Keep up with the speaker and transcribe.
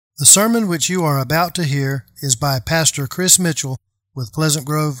The sermon which you are about to hear is by Pastor Chris Mitchell with Pleasant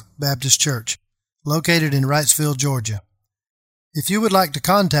Grove Baptist Church, located in Wrightsville, Georgia. If you would like to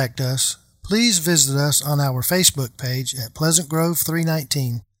contact us, please visit us on our Facebook page at Pleasant Grove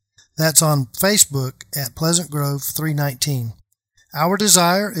 319. That's on Facebook at Pleasant Grove 319. Our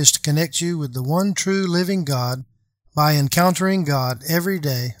desire is to connect you with the one true living God by encountering God every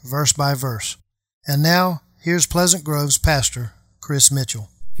day, verse by verse. And now, here's Pleasant Grove's pastor, Chris Mitchell.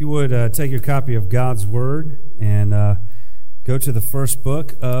 If you would take your copy of God's Word and go to the first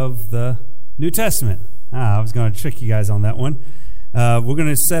book of the New Testament. I was going to trick you guys on that one. We're going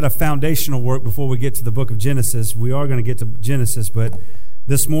to set a foundational work before we get to the book of Genesis. We are going to get to Genesis, but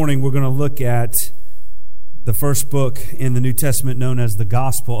this morning we're going to look at the first book in the New Testament known as the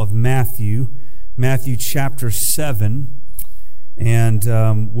Gospel of Matthew, Matthew chapter 7.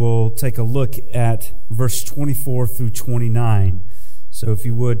 And we'll take a look at verse 24 through 29. So if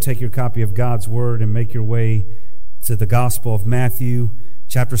you would, take your copy of God's Word and make your way to the Gospel of Matthew,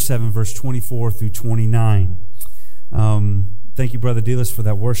 chapter 7, verse 24 through 29. Thank you, Brother Delis, for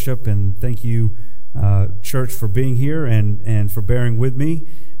that worship, and thank you, church, for being here and for bearing with me.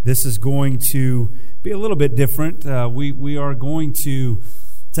 This is going to be a little bit different. We are going to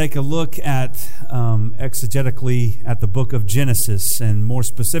take a look at, exegetically, at the book of Genesis, and more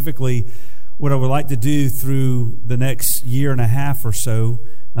specifically, what I would like to do through the next year and a half or so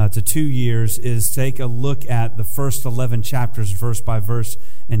to 2 years is take a look at the first 11 chapters, verse by verse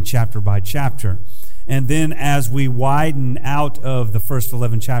and chapter by chapter. And then as we widen out of the first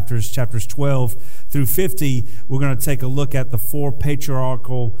 11 chapters, chapters 12 through 50, we're going to take a look at the four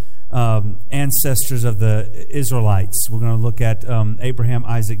patriarchal ancestors of the Israelites. We're going to look at Abraham,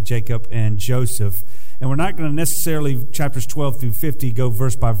 Isaac, Jacob, and Joseph. And we're not going to necessarily, chapters 12 through 50, go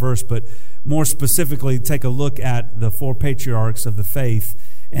verse by verse, but more specifically take a look at the four patriarchs of the faith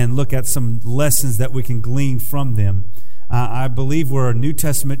and look at some lessons that we can glean from them. I believe we're a New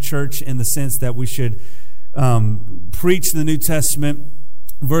Testament church in the sense that we should preach the New Testament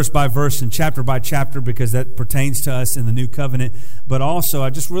verse by verse and chapter by chapter because that pertains to us in the New Covenant. But also, I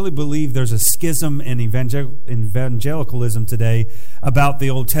just really believe there's a schism in evangelicalism today about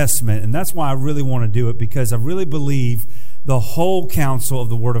the Old Testament. And that's why I really want to do it, because I really believe the whole counsel of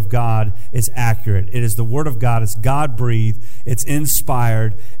the Word of God is accurate. It is the Word of God. It's God-breathed. It's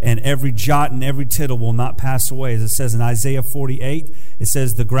inspired. And every jot and every tittle will not pass away. As it says in Isaiah 48, it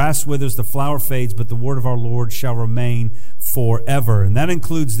says, "The grass withers, the flower fades, but the word of our Lord shall remain forever." And that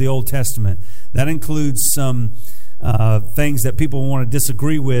includes the Old Testament. That includes some things that people want to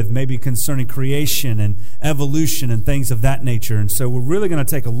disagree with, maybe concerning creation and evolution and things of that nature. And so we're really going to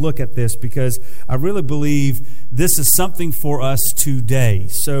take a look at this because I really believe this is something for us today.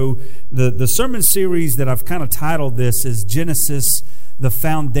 So the sermon series that I've kind of titled this is Genesis, the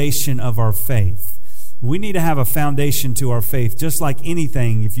Foundation of Our Faith. We need to have a foundation to our faith. Just like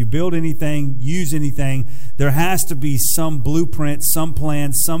anything, if you build anything, use anything, there has to be some blueprint, some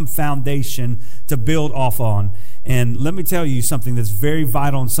plan, some foundation to build off on. And let me tell you something that's very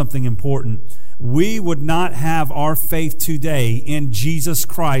vital and something important. We would not have our faith today in Jesus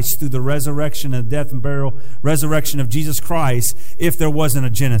Christ through the resurrection and death and burial, resurrection of Jesus Christ, if there wasn't a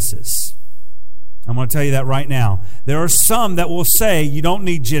Genesis. I'm going to tell you that right now. There are some that will say you don't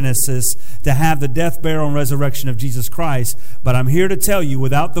need Genesis to have the death, burial, and resurrection of Jesus Christ. But I'm here to tell you,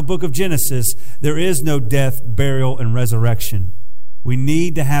 without the book of Genesis, there is no death, burial, and resurrection. We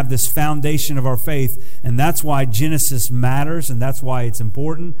need to have this foundation of our faith, and that's why Genesis matters, and that's why it's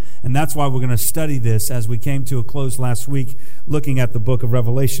important, and that's why we're going to study this as we came to a close last week looking at the book of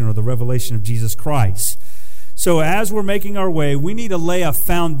Revelation, or the revelation of Jesus Christ. So as we're making our way, we need to lay a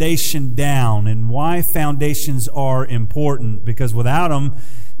foundation down, and why foundations are important, because without them,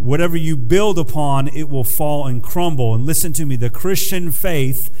 whatever you build upon, it will fall and crumble. And listen to me, the Christian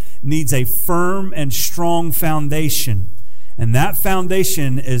faith needs a firm and strong foundation. And that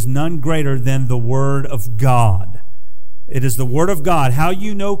foundation is none greater than the Word of God. It is the Word of God. How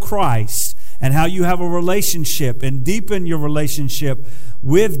you know Christ and how you have a relationship and deepen your relationship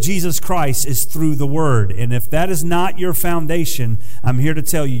with Jesus Christ is through the Word. And if that is not your foundation, I'm here to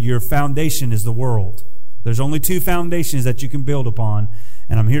tell you, your foundation is the world. There's only two foundations that you can build upon.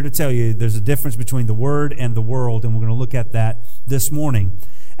 And I'm here to tell you there's a difference between the Word and the world. And we're going to look at that this morning.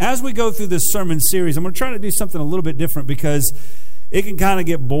 As we go through this sermon series, I'm going to try to do something a little bit different because it can kind of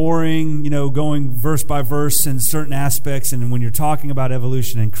get boring, going verse by verse in certain aspects. And when you're talking about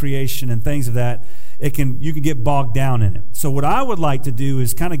evolution and creation and things of that, you can get bogged down in it. So what I would like to do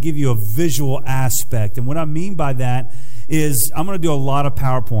is kind of give you a visual aspect. And what I mean by that is I'm going to do a lot of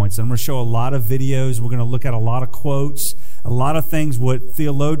PowerPoints. I'm going to show a lot of videos. We're going to look at a lot of quotes. a lot of things what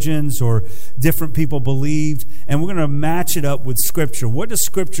theologians or different people believed, and we're going to match it up with Scripture. What does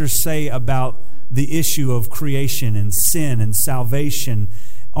Scripture say about the issue of creation and sin and salvation?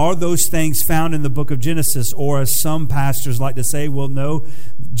 Are those things found in the book of Genesis? Or as some pastors like to say, well, no,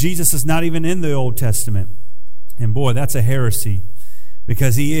 Jesus is not even in the Old Testament. And boy, that's a heresy,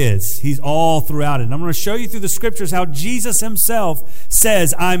 because he is. He's all throughout it. And I'm going to show you through the Scriptures how Jesus himself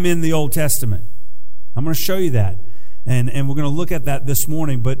says, I'm in the Old Testament. I'm going to show you that. And we're going to look at that this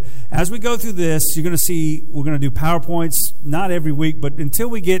morning. But as we go through this, you're going to see we're going to do PowerPoints, not every week, but until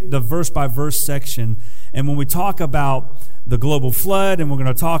we get the verse-by-verse section. And when we talk about the global flood, and we're going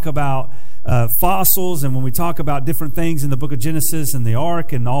to talk about fossils, and when we talk about different things in the book of Genesis and the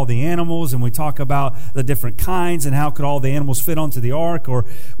ark and all the animals, and we talk about the different kinds and how could all the animals fit onto the ark, or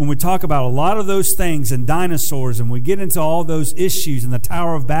when we talk about a lot of those things and dinosaurs, and we get into all those issues in the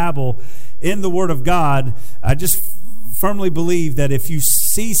Tower of Babel in the Word of God, I just firmly believe that if you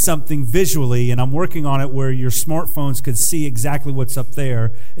see something visually, and I'm working on it where your smartphones could see exactly what's up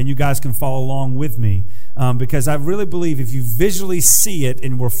there, and you guys can follow along with me, because I really believe if you visually see it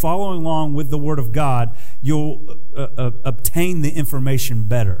and we're following along with the Word of God, you'll obtain the information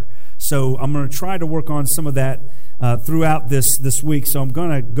better. So I'm going to try to work on some of that throughout this week. So I'm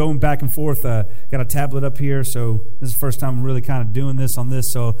going to go back and forth. Got a tablet up here, so this is the first time I'm really kind of doing this on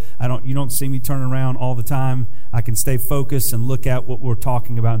this. So you don't see me turning around all the time. I can stay focused and look at what we're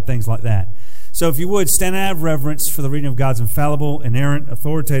talking about and things like that. So if you would, stand out of reverence for the reading of God's infallible, inerrant,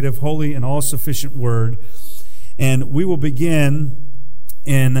 authoritative, holy, and all-sufficient Word. And we will begin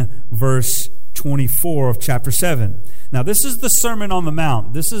in verse 24 of chapter 7. Now, this is the Sermon on the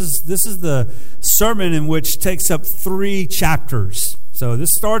Mount. This is the sermon in which takes up 3 chapters. So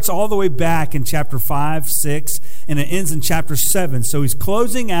this starts all the way back in chapter 5, 6, and it ends in chapter 7. So he's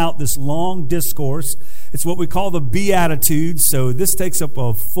closing out this long discourse. It's what we call the Beatitudes. So this takes up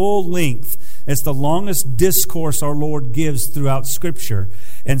a full length. It's the longest discourse our Lord gives throughout Scripture.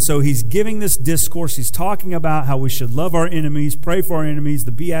 And so he's giving this discourse. He's talking about how we should love our enemies, pray for our enemies,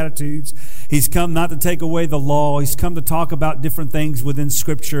 the Beatitudes. He's come not to take away the law. He's come to talk about different things within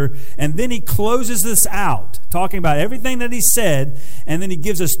Scripture. And then he closes this out, talking about everything that he said. And then he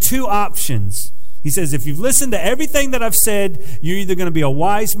gives us 2 options. He says, if you've listened to everything that I've said, you're either going to be a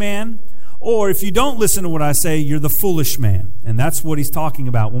wise man, or if you don't listen to what I say, you're the foolish man. And that's what he's talking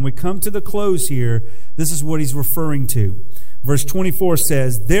about. When we come to the close here, this is what he's referring to. Verse 24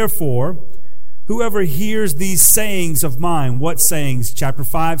 says, therefore, whoever hears these sayings of mine, what sayings? Chapter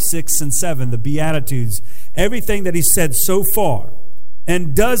 5, 6, and 7, the Beatitudes, everything that he said so far,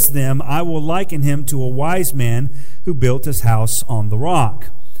 and does them, I will liken him to a wise man who built his house on the rock.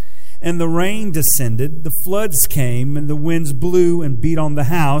 And the rain descended, the floods came, and the winds blew and beat on the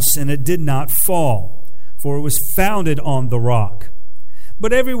house, and it did not fall, for it was founded on the rock.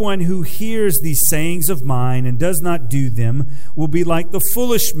 But everyone who hears these sayings of mine and does not do them will be like the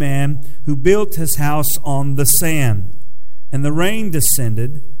foolish man who built his house on the sand. And the rain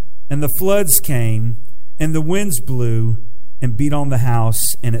descended, and the floods came, and the winds blew and beat on the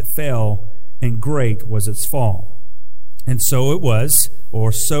house, and it fell, and great was its fall. And so it was,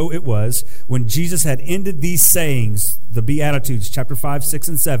 when Jesus had ended these sayings, the Beatitudes, chapter 5, 6,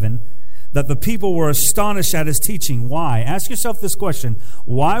 and 7, that the people were astonished at his teaching. Why? Ask yourself this question.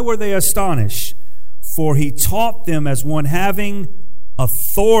 Why were they astonished? For he taught them as one having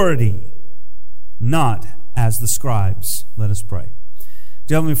authority, not as the scribes. Let us pray.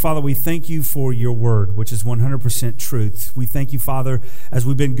 Dear Heavenly Father, we thank you for your word, which is 100% truth. We thank you, Father, as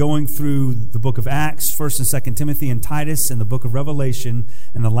we've been going through the book of Acts, 1st and 2nd Timothy, and Titus, and the book of Revelation.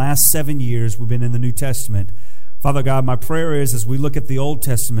 In the last 7 years, we've been in the New Testament. Father God, my prayer is as we look at the Old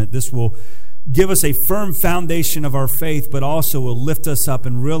Testament, this will give us a firm foundation of our faith, but also will lift us up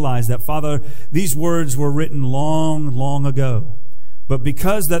and realize that, Father, these words were written long, long ago. But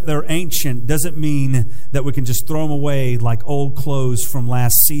because that they're ancient doesn't mean that we can just throw them away like old clothes from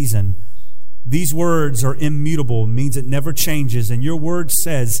last season. These words are immutable, means it never changes. And your word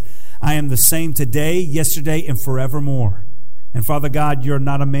says, I am the same today, yesterday, and forevermore. And Father God, you're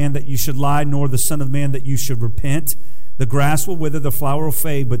not a man that you should lie, nor the son of man that you should repent. The grass will wither, the flower will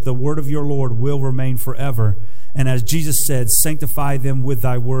fade, but the word of your Lord will remain forever. And as Jesus said, sanctify them with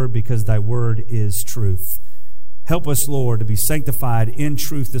thy word, because thy word is truth. Help us, Lord, to be sanctified in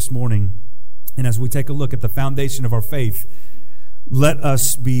truth this morning. And as we take a look at the foundation of our faith, let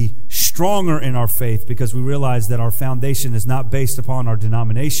us be stronger in our faith, because we realize that our foundation is not based upon our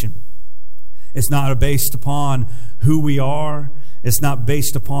denomination. It's not based upon who we are. It's not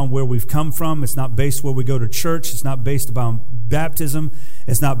based upon where we've come from. It's not based where we go to church. It's not based upon baptism.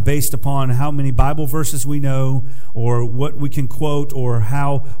 It's not based upon how many Bible verses we know or what we can quote or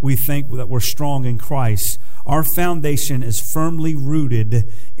how we think that we're strong in Christ. Our foundation is firmly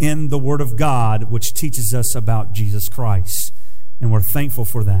rooted in the Word of God, which teaches us about Jesus Christ. And we're thankful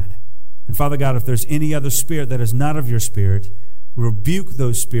for that. And Father God, if there's any other spirit that is not of your Spirit, rebuke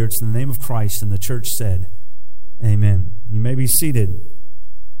those spirits in the name of Christ. And the church said, amen. You may be seated.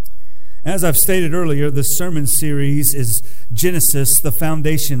 As I've stated earlier, this sermon series is Genesis, the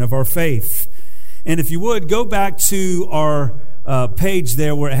foundation of our faith. And if you would, go back to our page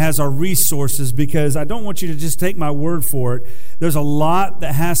there where it has our resources, because I don't want you to just take my word for it. There's a lot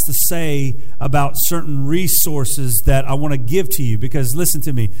that has to say about certain resources that I want to give to you, because listen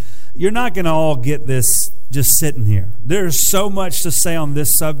to me, you're not going to all get this just sitting here. There's so much to say on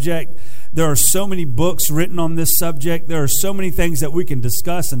this subject. There are so many books written on this subject. There are so many things that we can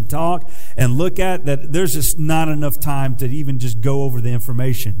discuss and talk and look at that there's just not enough time to even just go over the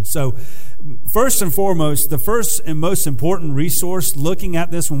information. So first and foremost, the first and most important resource looking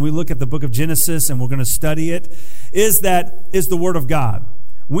at this when we look at the book of Genesis and we're going to study it is the Word of God.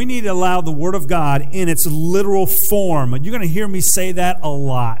 We need to allow the Word of God in its literal form. And you're going to hear me say that a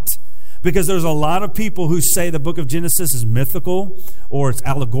lot, because there's a lot of people who say the book of Genesis is mythical or it's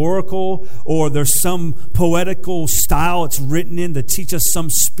allegorical or there's some poetical style it's written in to teach us some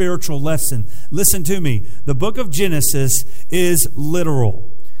spiritual lesson. Listen to me. The book of Genesis is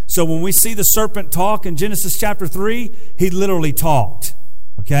literal. So when we see the serpent talk in Genesis chapter 3, he literally talked.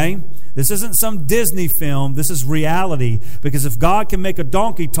 Okay? This isn't some Disney film. This is reality, because if God can make a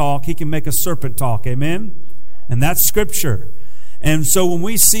donkey talk, he can make a serpent talk. Amen? And that's Scripture. And so when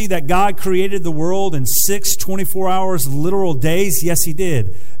we see that God created the world in 6 24-hour literal days, yes, he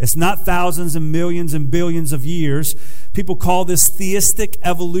did. It's not thousands and millions and billions of years. People call this theistic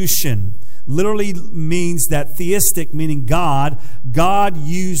evolution. Literally means that theistic, meaning God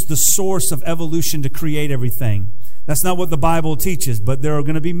used the source of evolution to create everything. That's not what the Bible teaches, but there are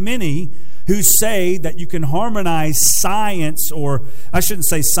going to be many who say that you can harmonize science, or I shouldn't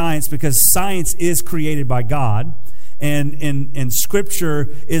say science, because science is created by God. And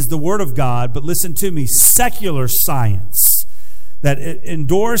Scripture is the Word of God. But listen to me, secular science that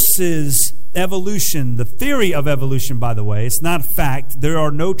endorses evolution, the theory of evolution, by the way, it's not fact. There are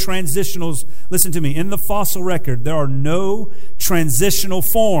no transitionals. Listen to me, in the fossil record, there are no transitional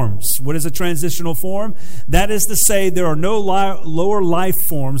forms. What is a transitional form? That is to say, there are no lower life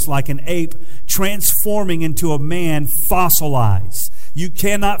forms like an ape transforming into a man fossilized. You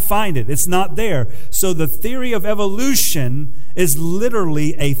cannot find it. It's not there. So the theory of evolution is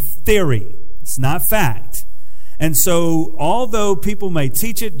literally a theory. It's not fact. And so although people may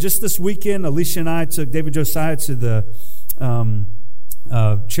teach it, just this weekend, Alicia and I took David Josiah to the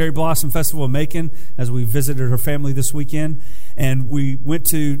Cherry Blossom Festival of Macon as we visited her family this weekend. And we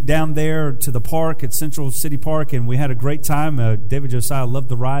went down there to the park at Central City Park, and we had a great time. David Josiah loved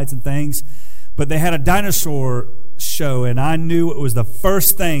the rides and things. But they had a dinosaur show, and I knew it was the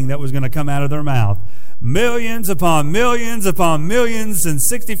first thing that was going to come out of their mouth. Millions upon millions upon millions, and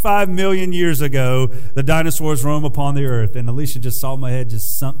 65 million years ago, the dinosaurs roam upon the earth. And Alicia just saw my head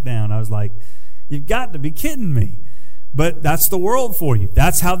just sunk down. I was like, you've got to be kidding me. But that's the world for you.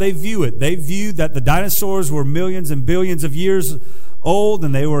 That's how they view it. They view that the dinosaurs were millions and billions of years old,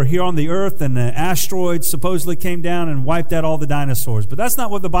 and they were here on the earth, and the asteroids supposedly came down and wiped out all the dinosaurs. But that's not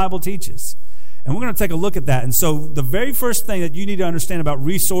what the Bible teaches. And we're going to take a look at that. And so the very first thing that you need to understand about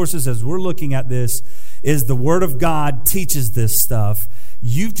resources as we're looking at this is the Word of God teaches this stuff.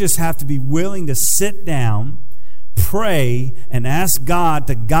 You just have to be willing to sit down, pray, and ask God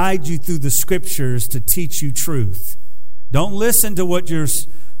to guide you through the Scriptures to teach you truth. Don't listen to what your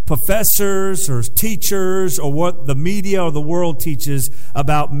professors or teachers or what the media or the world teaches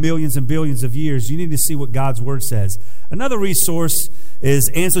about millions and billions of years. You need to see what God's Word says. Another resource is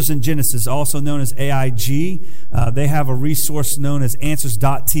Answers in Genesis, also known as AIG. They have a resource known as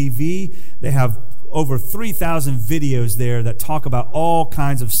Answers.tv. They have over 3,000 videos there that talk about all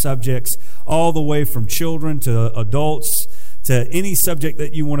kinds of subjects, all the way from children to adults to any subject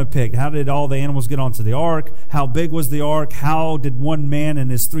that you want to pick. How did all the animals get onto the ark? How big was the ark? How did one man and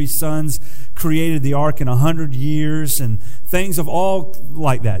his 3 sons created the ark in 100 years? And things of all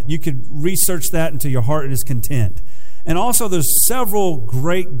like that. You could research that until your heart is content. And also there's several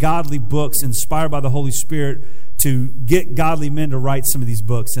great godly books inspired by the Holy Spirit to get godly men to write some of these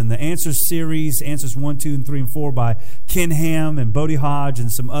books. And the Answers series, Answers 1, 2, and 3, and 4 by Ken Ham and Bodie Hodge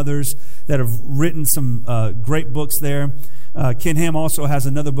and some others that have written some great books there. Ken Ham also has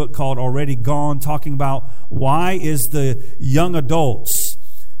another book called Already Gone, talking about why is the young adults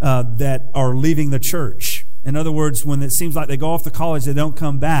that are leaving the church. In other words, when it seems like they go off to college, they don't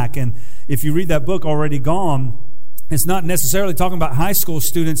come back. And if you read that book, Already Gone, it's not necessarily talking about high school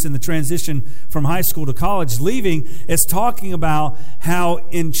students in the transition from high school to college leaving. It's talking about how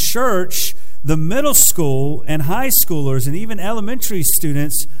in church, the middle school and high schoolers and even elementary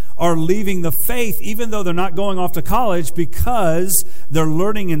students are leaving the faith, even though they're not going off to college, because they're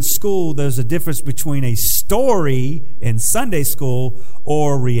learning in school there's a difference between a story in Sunday school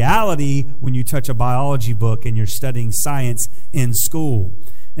or reality when you touch a biology book and you're studying science in school.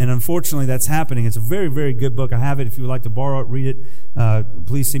 And unfortunately, that's happening. It's a very, very good book. I have it. If you would like to borrow it, read it,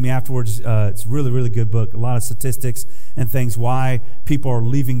 please see me afterwards. It's a really, really good book. A lot of statistics and things why people are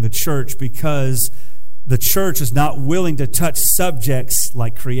leaving the church, because the church is not willing to touch subjects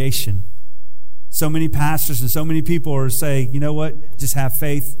like creation. So many pastors and so many people are saying, you know what, just have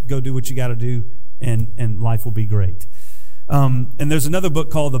faith, go do what you got to do, and life will be great. And there's another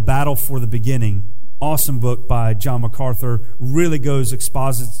book called The Battle for the Beginning. Awesome book by John MacArthur. Really goes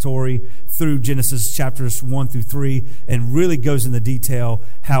expository through Genesis chapters 1 through 3 and really goes into detail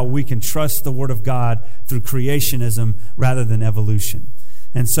how we can trust the Word of God through creationism rather than evolution.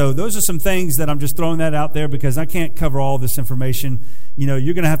 And so those are some things that I'm just throwing that out there because I can't cover all this information. You know,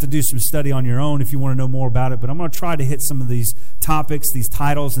 you're going to have to do some study on your own if you want to know more about it. But I'm going to try to hit some of these topics, these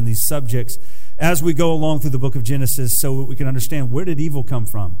titles, and these subjects as we go along through the book of Genesis so that we can understand, where did evil come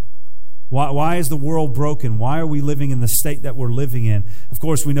from? Why is the world broken? Why are we living in the state that we're living in? Of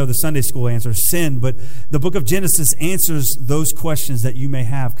course, we know the Sunday school answer, sin, but the book of Genesis answers those questions that you may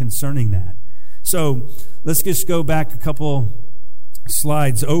have concerning that. So let's just go back a couple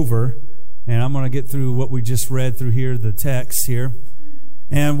slides over, and I'm going to get through what we just read through here, the text here,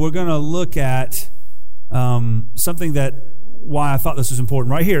 and we're going to look at something that why I thought this was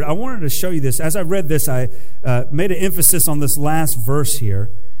important. Right here, I wanted to show you this. As I read this, I made an emphasis on this last verse here.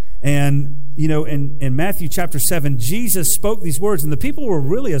 And, you know, in Matthew chapter 7, Jesus spoke these words, and the people were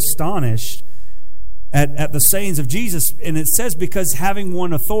really astonished at the sayings of Jesus. And it says, because having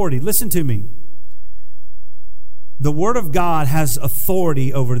one authority. Listen to me. The Word of God has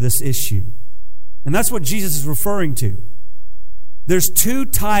authority over this issue. And that's what Jesus is referring to. There's two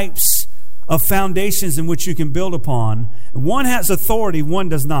types of foundations in which you can build upon. One has authority, one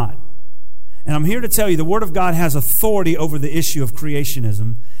does not. And I'm here to tell you the Word of God has authority over the issue of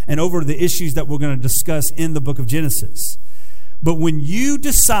creationism and over the issues that we're going to discuss in the book of Genesis. But when you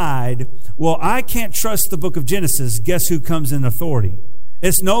decide, well, I can't trust the book of Genesis, guess who comes in authority?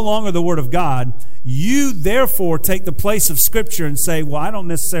 It's no longer the Word of God. You, therefore, take the place of Scripture and say, well, I don't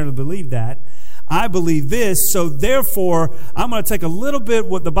necessarily believe that. I believe this, so therefore, I'm going to take a little bit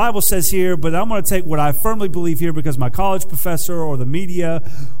what the Bible says here, but I'm going to take what I firmly believe here because my college professor or the media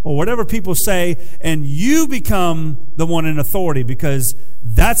or whatever people say, and you become the one in authority, because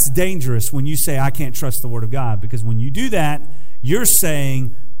that's dangerous when you say, I can't trust the Word of God, because when you do that, you're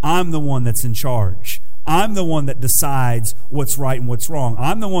saying, I'm the one that's in charge. I'm the one that decides what's right and what's wrong.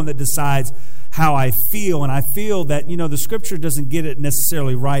 I'm the one that decides how I feel, and I feel that, you know, the Scripture doesn't get it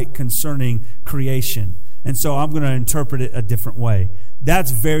necessarily right concerning creation, and so I'm going to interpret it a different way.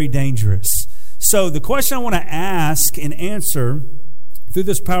 That's very dangerous. So the question I want to ask and answer through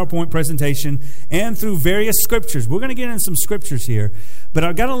this PowerPoint presentation and through various scriptures, we're going to get into some scriptures here, but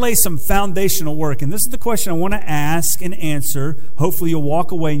I've got to lay some foundational work, and this is the question I want to ask and answer. Hopefully you'll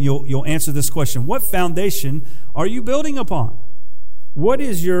walk away and you'll answer this question. What foundation are you building upon? What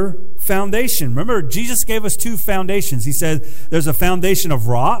is your foundation? Remember, Jesus gave us two foundations. He said there's a foundation of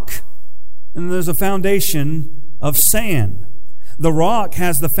rock and there's a foundation of sand. The rock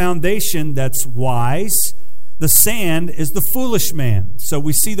has the foundation that's wise. The sand is the foolish man. So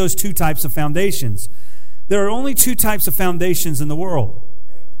we see those two types of foundations. There are only two types of foundations in the world.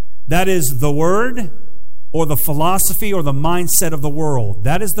 That is the Word or the philosophy or the mindset of the world.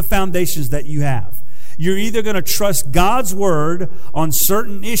 That is the foundations that you have. You're either going to trust God's Word on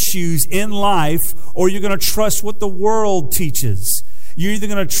certain issues in life, or you're going to trust what the world teaches. You're either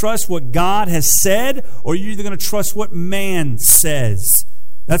going to trust what God has said, or you're either going to trust what man says.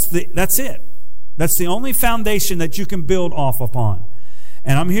 That's it. That's the only foundation that you can build off upon.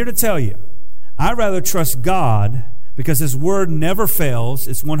 And I'm here to tell you, I'd rather trust God because His Word never fails.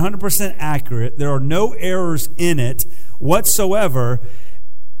 It's 100% accurate. There are no errors in it whatsoever.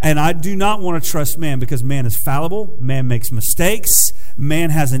 And I do not want to trust man because man is fallible. Man makes mistakes.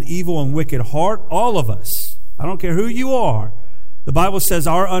 Man has an evil and wicked heart. All of us. I don't care who you are. The Bible says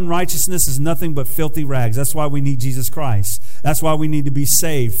our unrighteousness is nothing but filthy rags. That's why we need Jesus Christ. That's why we need to be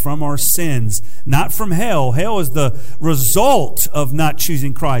saved from our sins, not from hell. Hell is the result of not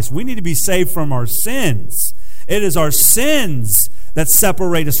choosing Christ. We need to be saved from our sins. It is our sins that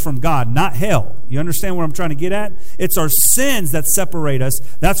separate us from God, not hell. You understand what I'm trying to get at? It's our sins that separate us.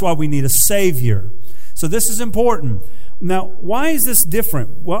 That's why we need a Savior. So this is important. Now, why is this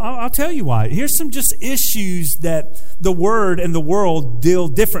different? Well, I'll tell you why. Here's some just issues that the Word and the world deal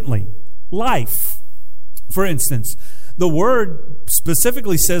differently. Life, for instance. The Word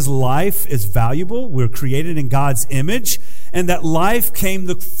specifically says life is valuable. We're created in God's image, and that life came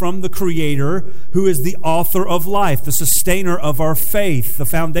from the Creator, who is the author of life, the sustainer of our faith. The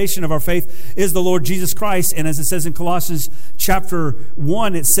foundation of our faith is the Lord Jesus Christ. And as it says in Colossians chapter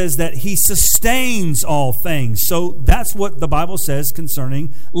 1, it says that He sustains all things. So that's what the Bible says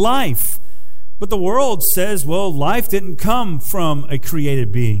concerning life. But the world says, well, life didn't come from a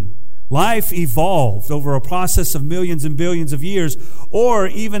created being. Life evolved over a process of millions and billions of years, or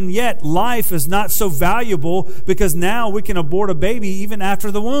even yet, life is not so valuable because now we can abort a baby even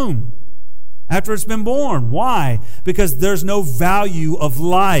after the womb, after it's been born. Why? Because there's no value of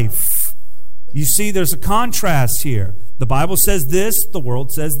life. You see, there's a contrast here. The Bible says this, the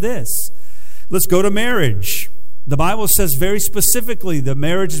world says this. Let's go to marriage. The Bible says very specifically that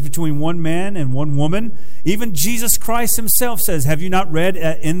marriage is between one man and one woman. Even Jesus Christ Himself says, have you not read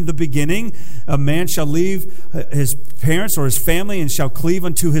in the beginning, a man shall leave his parents or his family and shall cleave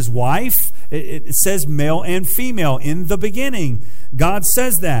unto his wife? It says male and female in the beginning. God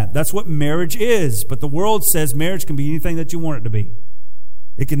says that. That's what marriage is. But the world says marriage can be anything that you want it to be.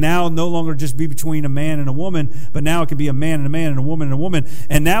 It can now no longer just be between a man and a woman, but now it can be a man and a man and a woman and a woman.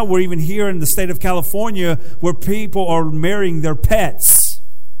 And now we're even here in the state of California where people are marrying their pets.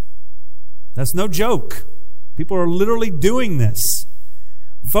 That's no joke. People are literally doing this.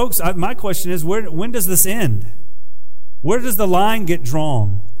 Folks, my question is, when does this end? Where does the line get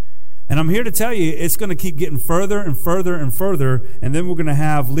drawn? And I'm here to tell you, it's going to keep getting further and further and further, and then we're going to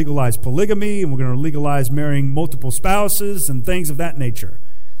have legalized polygamy, and we're going to legalize marrying multiple spouses and things of that nature.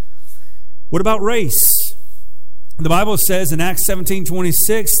 What about race? The Bible says in Acts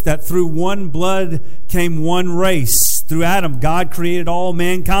 17:26 that through one blood came one race. Through Adam, God created all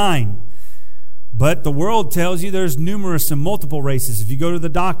mankind. But the world tells you there's numerous and multiple races. If you go to the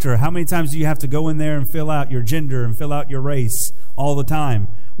doctor, how many times do you have to go in there and fill out your gender and fill out your race all the time?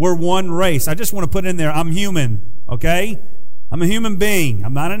 We're one race. I just want to put in there, I'm human, okay? I'm a human being.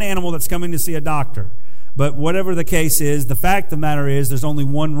 I'm not an animal that's coming to see a doctor. But whatever the case is, the fact of the matter is there's only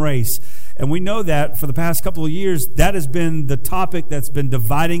one race. And we know that for the past couple of years, that has been the topic that's been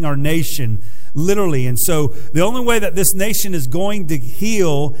dividing our nation, literally. And so the only way that this nation is going to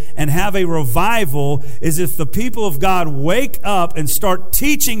heal and have a revival is if the people of God wake up and start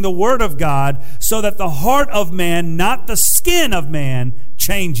teaching the Word of God so that the heart of man, not the skin of man,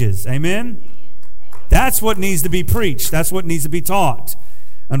 changes. Amen? That's what needs to be preached. That's what needs to be taught.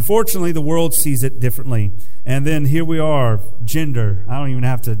 Unfortunately, the world sees it differently. And then here we are, gender. I don't even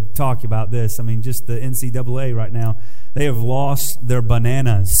have to talk about this. I mean, just the NCAA right now, they have lost their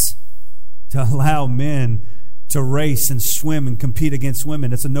bananas to allow men to race and swim and compete against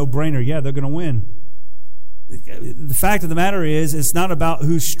women. It's a no-brainer. Yeah, they're going to win. The fact of the matter is, it's not about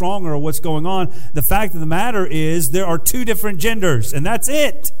who's stronger or what's going on. The fact of the matter is, there are two different genders, and that's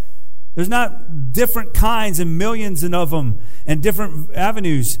it. There's not different kinds and millions of them and different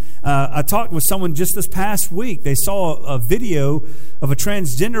avenues. I talked with someone just this past week. They saw a video of a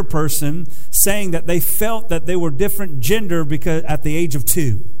transgender person saying that they felt that they were different gender because at the age of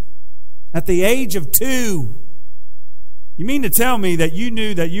 2. At the age of 2. You mean to tell me that you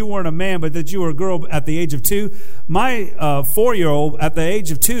knew that you weren't a man, but that you were a girl at the age of 2? My 4-year-old, at the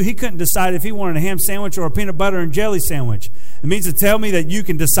age of 2, he couldn't decide if he wanted a ham sandwich or a peanut butter and jelly sandwich. It means to tell me that you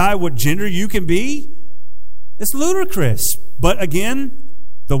can decide what gender you can be? It's ludicrous. But again,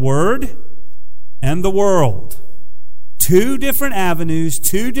 the Word and the world. Two different avenues,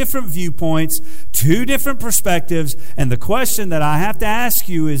 two different viewpoints, two different perspectives. And the question that I have to ask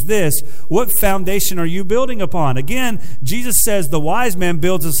you is this: what foundation are you building upon? Again, Jesus says the wise man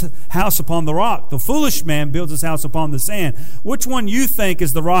builds his house upon the rock. The foolish man builds his house upon the sand. Which one you think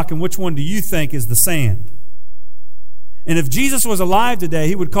is the rock and which one do you think is the sand? And if Jesus was alive today,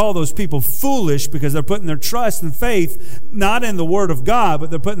 He would call those people foolish because they're putting their trust and faith not in the Word of God, but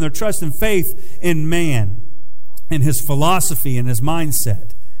they're putting their trust and faith in man and his philosophy and his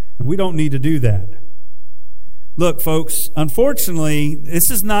mindset. And we don't need to do that. Look, folks, unfortunately, this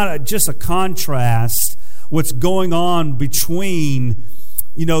is not just a contrast, what's going on between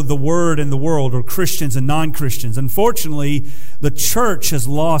the Word and the world, or Christians and non-Christians. Unfortunately, the church has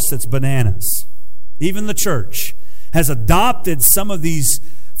lost its bananas. Even the church has adopted some of these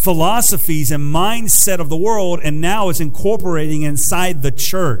philosophies and mindset of the world, and now is incorporating inside the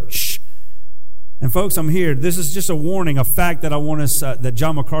church. And folks, I'm here. This is just a warning, a fact that I want us, that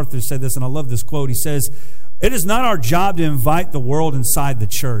John MacArthur said this, and I love this quote. He says, "It is not our job to invite the world inside the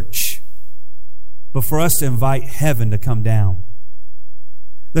church, but for us to invite heaven to come down."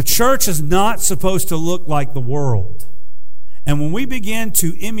 The church is not supposed to look like the world. And when we begin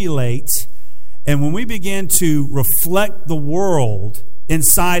to emulate, and when we begin to reflect the world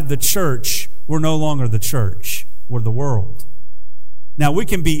inside the church, we're no longer the church. We're the world. Now, we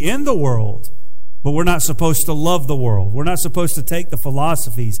can be in the world, but we're not supposed to love the world. We're not supposed to take the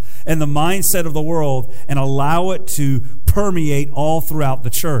philosophies and the mindset of the world and allow it to permeate all throughout the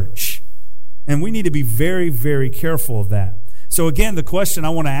church. And we need to be very, very careful of that. So again, the question I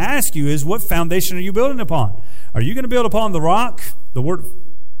want to ask you is, what foundation are you building upon? Are you going to build upon the rock, the Word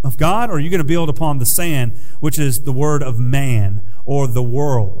of God, or are you going to build upon the sand, which is the word of man or the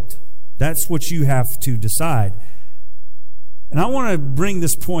world? That's what you have to decide. And I want to bring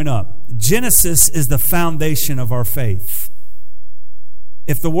this point up. Genesis is the foundation of our faith.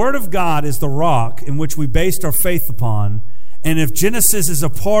 If the Word of God is the rock in which we based our faith upon, and if Genesis is a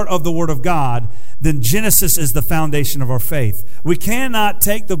part of the Word of God, then Genesis is the foundation of our faith. We cannot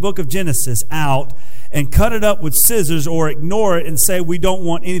take the book of Genesis out and cut it up with scissors or ignore it and say we don't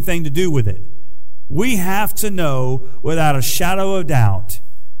want anything to do with it. We have to know without a shadow of doubt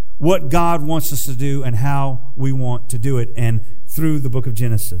what God wants us to do and how we want to do it, and through the book of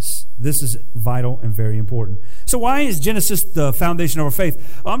Genesis. This is vital and very important. So why is Genesis the foundation of our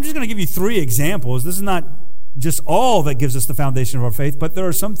faith? I'm just going to give you 3 examples. This is not just all that gives us the foundation of our faith, but there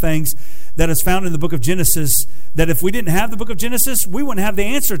are some things that is found in the book of Genesis that if we didn't have the book of Genesis, we wouldn't have the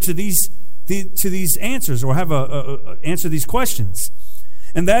answer to these answers, or have a answer these questions.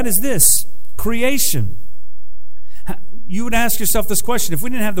 And that is this: creation. You would ask yourself this question: if we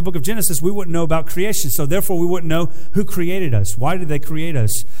didn't have the book of Genesis, we wouldn't know about creation. So therefore, we wouldn't know who created us. Why did they create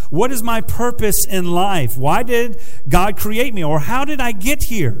us? What is my purpose in life? Why did God create me? Or how did I get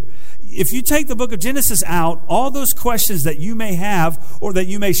here? If you take the book of Genesis out, all those questions that you may have, or that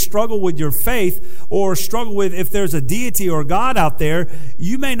you may struggle with your faith, or struggle with if there's a deity or God out there,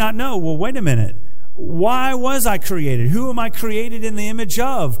 you may not know, well, wait a minute. Why was I created? Who am I created in the image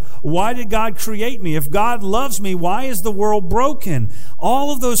of? Why did God create me? If God loves me, why is the world broken?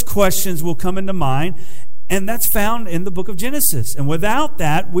 All of those questions will come into mind, and that's found in the book of Genesis. And without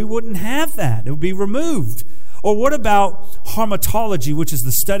that, we wouldn't have that. It would be removed. Or what about harmatology, which is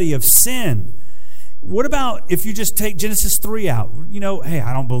the study of sin? What about if you just take Genesis 3 out? Hey,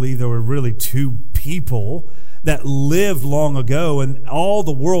 I don't believe there were really 2 people that lived long ago and all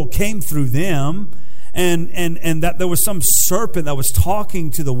the world came through them, and that there was some serpent that was talking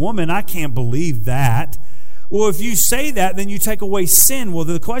to the woman. I can't believe that. Well, if you say that, then you take away sin. Well,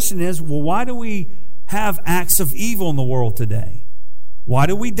 the question is, why do we have acts of evil in the world today? Why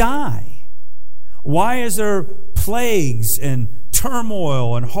do we die? Why is there plagues and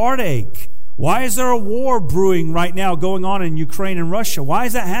turmoil and heartache? Why is there a war brewing right now going on in Ukraine and Russia? Why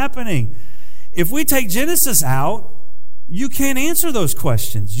is that happening? If we take Genesis out, you can't answer those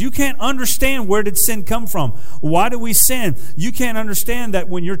questions. You can't understand, where did sin come from? Why do we sin? You can't understand that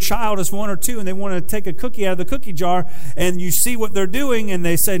when your child is 1 or 2 and they want to take a cookie out of the cookie jar, and you see what they're doing and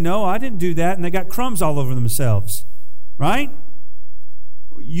they say, no, I didn't do that, and they got crumbs all over themselves. Right?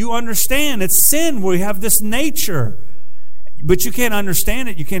 You understand it's sin. We have this nature. But you can't understand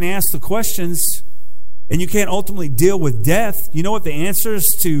it. You can't ask the questions. And you can't ultimately deal with death. You know what the answer is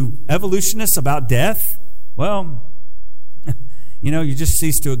to evolutionists about death? Well, you just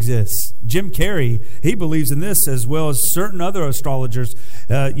cease to exist. Jim Carrey, he believes in this, as well as certain other astrologers.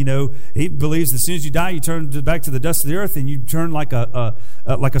 He believes as soon as you die, you turn back to the dust of the earth, and you turn like a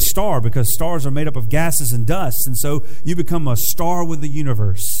star, because stars are made up of gases and dust, and so you become a star with the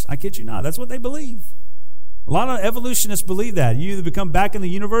universe. I kid you not. That's what they believe. A lot of evolutionists believe that. You either become back in the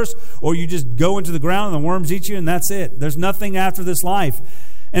universe, or you just go into the ground and the worms eat you, and that's it. There's nothing after this life.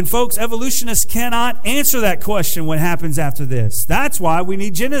 And folks, evolutionists cannot answer that question, what happens after this. That's why we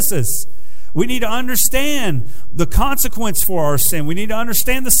need Genesis. We need to understand the consequence for our sin. We need to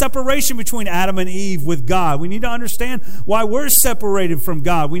understand the separation between Adam and Eve with God. We need to understand why we're separated from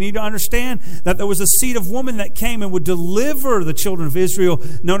God. We need to understand that there was a seed of woman that came and would deliver the children of Israel,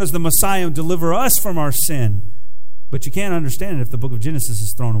 known as the Messiah, and deliver us from our sin. But you can't understand it if the book of Genesis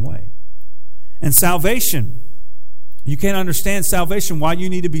is thrown away. And salvation. You can't understand salvation, why you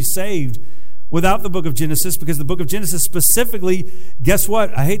need to be saved, without the book of Genesis, because the book of Genesis specifically, guess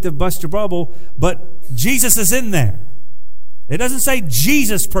what? I hate to bust your bubble, but Jesus is in there. It doesn't say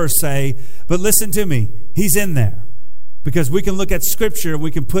Jesus per se, but listen to me. He's in there. Because we can look at Scripture and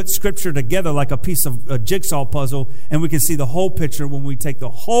we can put Scripture together like a piece of a jigsaw puzzle, and we can see the whole picture when we take the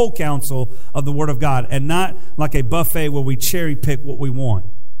whole counsel of the Word of God, and not like a buffet where we cherry pick what we want.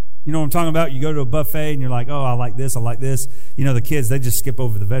 You know what I'm talking about? You go to a buffet and you're like, oh, I like this, I like this. You know, the kids, they just skip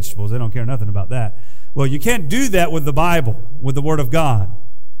over the vegetables. They don't care nothing about that. Well, you can't do that with the Bible, with the Word of God.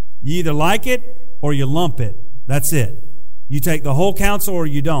 You either like it or you lump it. That's it. You take the whole counsel or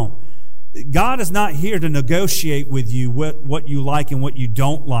you don't. God is not here to negotiate with you what you like and what you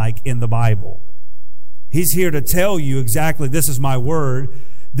don't like in the Bible. He's here to tell you exactly, this is my word,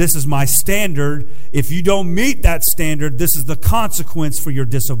 this is my standard. If you don't meet that standard, this is the consequence for your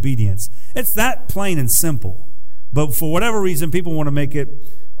disobedience. It's that plain and simple. But for whatever reason, people want to make it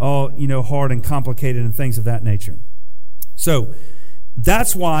all, hard and complicated and things of that nature. So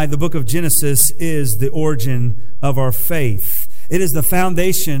that's why the book of Genesis is the origin of our faith. It is the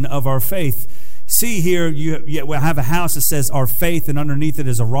foundation of our faith. See here, you have a house that says our faith, and underneath it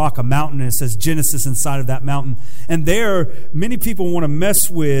is a rock, a mountain, and it says Genesis inside of that mountain. And there, many people want to mess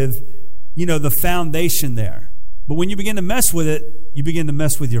with, the foundation there. But when you begin to mess with it, you begin to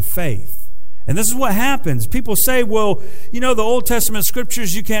mess with your faith. And this is what happens. People say, well, the Old Testament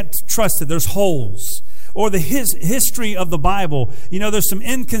Scriptures, you can't trust it. There's holes. Or the history of the Bible, there's some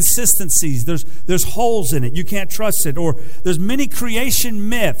inconsistencies. There's holes in it. You can't trust it. Or there's many creation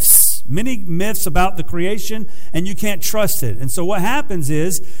myths about the creation, and you can't trust it. And so what happens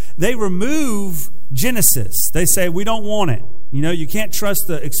is they remove Genesis. They say, we don't want it. You can't trust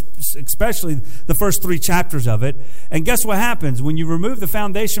especially the first 3 chapters of it. And guess what happens? When you remove the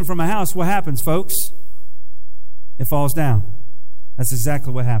foundation from a house, what happens, folks? It falls down. That's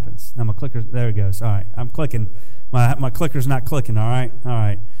exactly what happens. Now my clicker, there it goes. All right, I'm clicking. My clicker's not clicking. All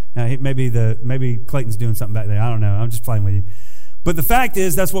right. Maybe Clayton's doing something back there. I don't know. I'm just playing with you. But the fact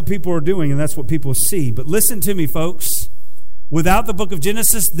is, that's what people are doing, and that's what people see. But listen to me, folks. Without the book of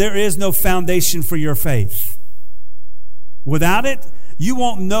Genesis, there is no foundation for your faith. Without it, you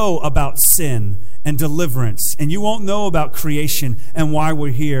won't know about sin and deliverance, and you won't know about creation and why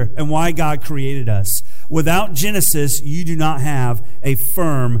we're here and why God created us. Without Genesis, you do not have a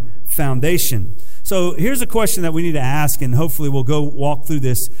firm foundation. So here's a question that we need to ask, and hopefully we'll go walk through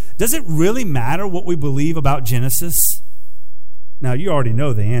this. Does it really matter what we believe about Genesis? Now, you already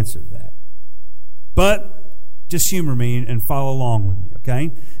know the answer to that. But just humor me and follow along with me,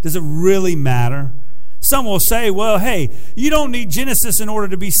 okay? Does it really matter? Some will say, well, hey, you don't need Genesis in order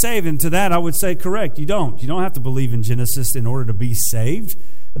to be saved. And to that, I would say, correct, you don't. You don't have to believe in Genesis in order to be saved.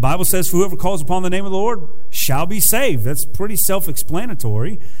 The Bible says, whoever calls upon the name of the Lord shall be saved. That's pretty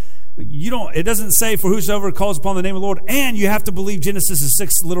self-explanatory. It doesn't say, for whosoever calls upon the name of the Lord, and you have to believe Genesis is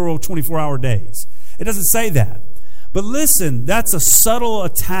 6 literal 24-hour days. It doesn't say that. But listen, that's a subtle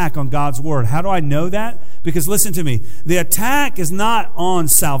attack on God's word. How do I know that? Because listen to me. The attack is not on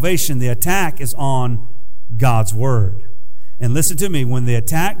salvation. The attack is on God's word. And listen to me, when the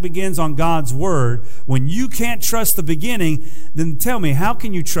attack begins on God's word, when you can't trust the beginning, then tell me, how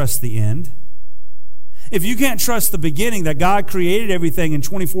can you trust the end? If you can't trust the beginning, that God created everything in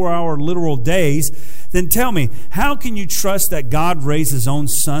 24-hour literal days, then tell me, how can you trust that God raised his own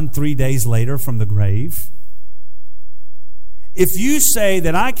son 3 days later from the grave? If you say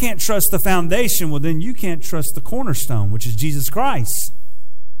that I can't trust the foundation, well, then you can't trust the cornerstone, which is Jesus Christ.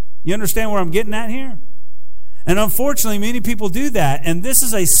 You understand where I'm getting at here? And unfortunately, many people do that. And this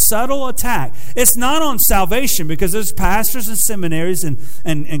is a subtle attack. It's not on salvation, because there's pastors and seminaries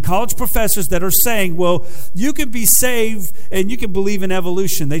and college professors that are saying, well, you can be saved and you can believe in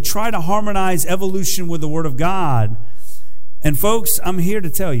evolution. They try to harmonize evolution with the Word of God. And folks, I'm here to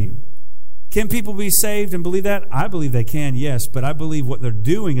tell you, can people be saved and believe that? I believe they can, yes. But I believe what they're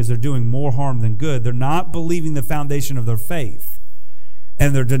doing is they're doing more harm than good. They're not believing the foundation of their faith.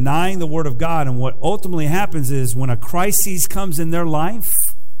 And they're denying the Word of God. And what ultimately happens is when a crisis comes in their life,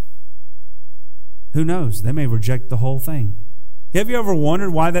 who knows? They may reject the whole thing. Have you ever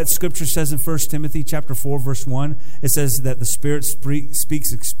wondered why that scripture says in 1 Timothy chapter 4, verse 1, it says that the Spirit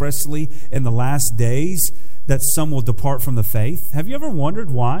speaks expressly in the last days that some will depart from the faith? Have you ever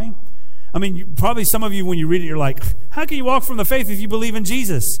wondered why? I mean, probably some of you, when you read it, you're like, how can you walk from the faith if you believe in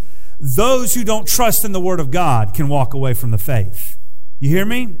Jesus? Those who don't trust in the Word of God can walk away from the faith. You hear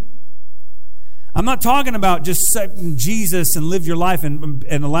me? I'm not talking about just accepting Jesus and live your life and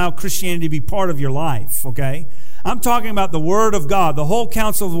allow Christianity to be part of your life, okay? I'm talking about the Word of God, the whole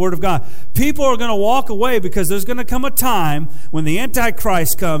counsel of the Word of God. People are going to walk away because there's going to come a time when the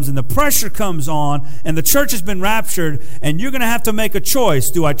Antichrist comes and the pressure comes on and the church has been raptured, and you're going to have to make a choice.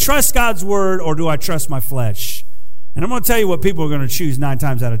 Do I trust God's Word or do I trust my flesh? And I'm going to tell you what people are going to choose 9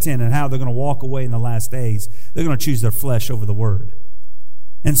 times out of 10 and how they're going to walk away in the last days. They're going to choose their flesh over the Word.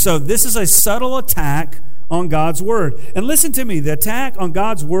 And so this is a subtle attack on God's Word. And listen to me, the attack on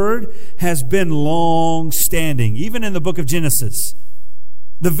God's Word has been long-standing, even in the book of Genesis.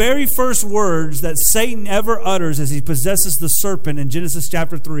 The very first words that Satan ever utters as he possesses the serpent in Genesis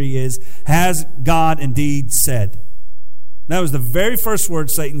chapter 3 is, "Has God indeed said?" That was the very first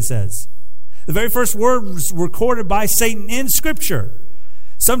word Satan says. The very first word was recorded by Satan in Scripture.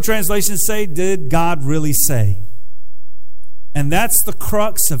 Some translations say, "Did God really say?" And that's the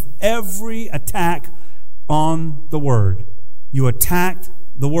crux of every attack on the Word. You attacked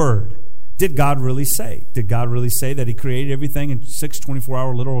the Word. Did God really say? Did God really say that He created everything in 6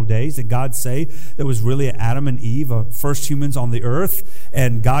 24-hour literal days? Did God say there was really Adam and Eve, first humans on the earth,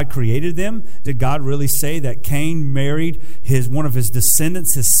 and God created them? Did God really say that Cain married one of his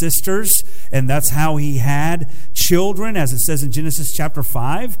descendants, his sisters, and that's how he had children, as it says in Genesis chapter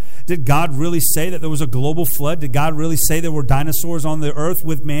 5? Did God really say that there was a global flood? Did God really say there were dinosaurs on the earth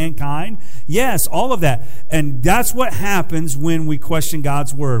with mankind? Yes, all of that. And that's what happens when we question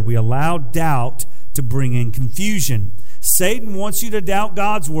God's Word. We allow doubt to bring in confusion. Satan wants you to doubt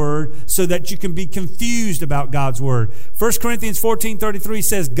God's Word so that you can be confused about God's Word. 1 Corinthians 14:33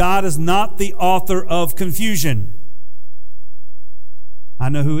 says, God is not the author of confusion. I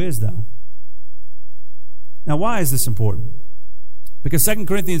know who is, though. Now, why is this important? Because 2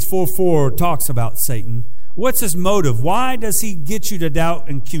 Corinthians 4:4 talks about Satan. What's his motive? Why does he get you to doubt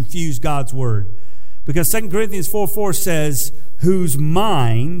and confuse God's Word? Because 2 Corinthians 4:4 says, whose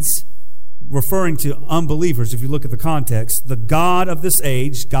minds, referring to unbelievers, if you look at the context, the God of this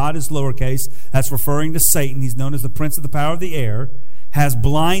age, God is lowercase, that's referring to Satan, he's known as the prince of the power of the air, has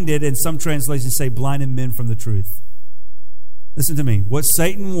blinded, and some translations say blinded men from the truth. Listen to me. What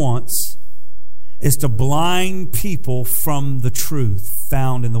Satan wants is to blind people from the truth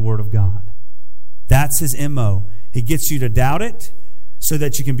found in the Word of God. That's his MO. He gets you to doubt it so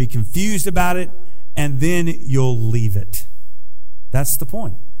that you can be confused about it, and then you'll leave it. That's the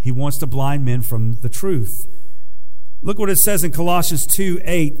point. He wants to blind men from the truth. Look what it says in Colossians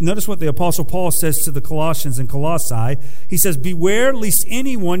 2:8. Notice what the Apostle Paul says to the Colossians in Colossae. He says, beware lest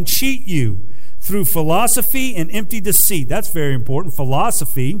anyone cheat you through philosophy and empty deceit. That's very important.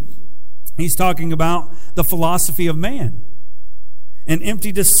 Philosophy. He's talking about the philosophy of man. And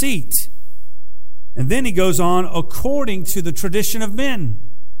empty deceit. And then he goes on, according to the tradition of men.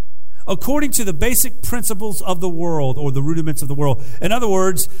 According to the basic principles of the world, or the rudiments of the world. In other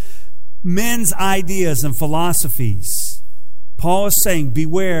words, men's ideas and philosophies. Paul is saying,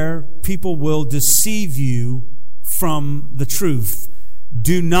 beware, people will deceive you from the truth.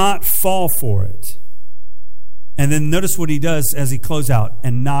 Do not fall for it. And then notice what he does as he closes out,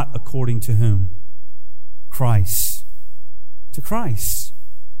 and not according to whom? Christ. To Christ.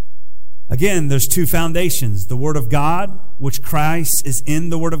 Again, there's two foundations. The Word of God, which Christ is in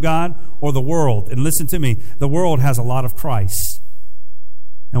the Word of God, or the world. And listen to me, the world has a lot of Christ.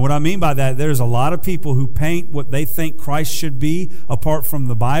 And what I mean by that, there's a lot of people who paint what they think Christ should be apart from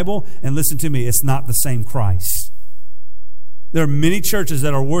the Bible. And listen to me, it's not the same Christ. There are many churches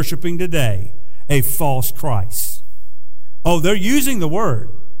that are worshiping today a false Christ. Oh, they're using the Word.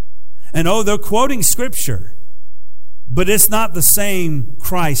 And oh, they're quoting Scripture. But it's not the same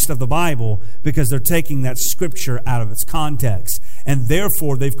Christ of the Bible, because they're taking that Scripture out of its context. And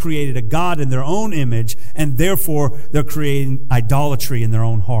therefore, they've created a God in their own image, and therefore, they're creating idolatry in their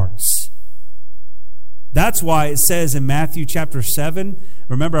own hearts. That's why it says in Matthew chapter 7,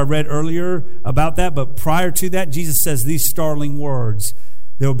 remember I read earlier about that, but prior to that, Jesus says these startling words,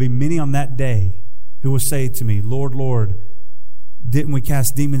 there will be many on that day who will say to me, Lord, Lord, didn't we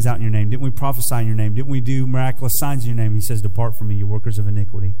cast demons out in your name? Didn't we prophesy in your name? Didn't we do miraculous signs in your name? He says, depart from me, you workers of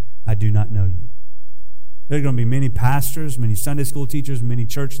iniquity. I do not know you. There are going to be many pastors, many Sunday school teachers, many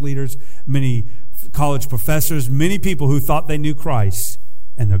church leaders, many college professors, many people who thought they knew Christ,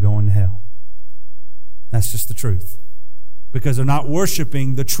 and they're going to hell. That's just the truth. Because they're not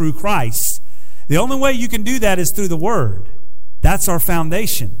worshiping the true Christ. The only way you can do that is through the Word. That's our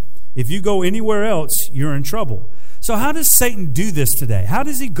foundation. If you go anywhere else, you're in trouble. So how does Satan do this today? How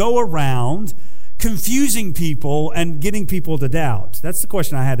does he go around confusing people and getting people to doubt? That's the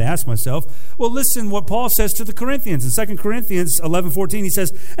question I had to ask myself. Well, listen what Paul says to the Corinthians. In 2 Corinthians 11:14, he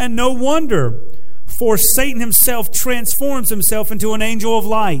says, and no wonder, for Satan himself transforms himself into an angel of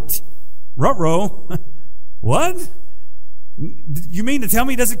light. Ruh-roh. What? You mean to tell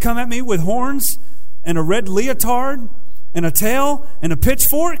me he doesn't come at me with horns and a red leotard and a tail and a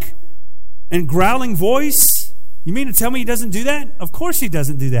pitchfork and growling voice? You mean to tell me he doesn't do that? Of course he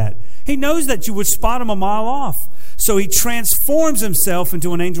doesn't do that. He knows that you would spot him a mile off. So he transforms himself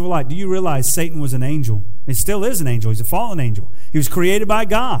into an angel of light. Do you realize Satan was an angel? He still is an angel. He's a fallen angel. He was created by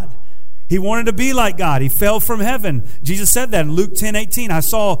God. He wanted to be like God. He fell from heaven. Jesus said that in Luke 10:18. I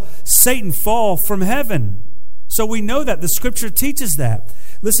saw Satan fall from heaven. So we know that. The scripture teaches that.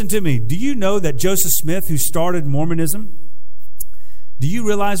 Listen to me. Do you know that Joseph Smith, who started Mormonism, do you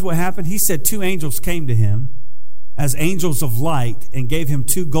realize what happened? He said 2 angels came to him as angels of light and gave him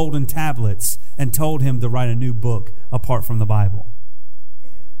 2 golden tablets and told him to write a new book apart from the Bible.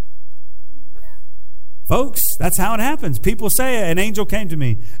 Folks, that's how it happens. People say, an angel came to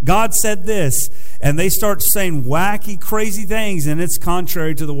me. God said this. And they start saying wacky, crazy things, and it's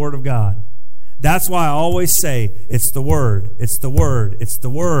contrary to the Word of God. That's why I always say, it's the Word, it's the Word, it's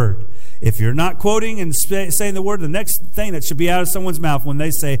the Word. If you're not quoting and saying the Word, the next thing that should be out of someone's mouth when they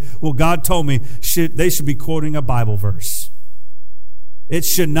say, well, God told me, they should be quoting a Bible verse. It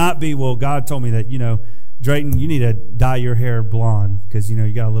should not be, well, God told me that, Drayton, you need to dye your hair blonde because,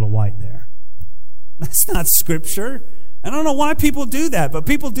 you got a little white there. That's not Scripture. I don't know why people do that, but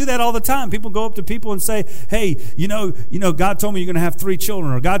people do that all the time. People go up to people and say, hey, God told me you're going to have 3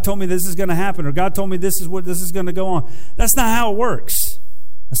 children, or God told me this is going to happen, or God told me this is going to go on. That's not how it works.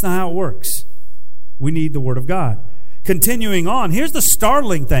 That's not how it works. We need the Word of God. Continuing on, here's the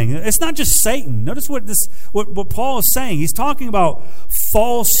startling thing. It's not just Satan. Notice what Paul is saying. He's talking about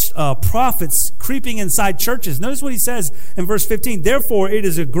false prophets creeping inside churches. Notice what he says in verse 15. Therefore, it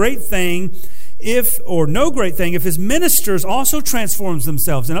is a great thing no great thing if his ministers also transforms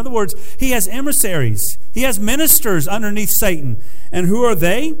themselves. In other words, he has emissaries. He has ministers underneath Satan. And who are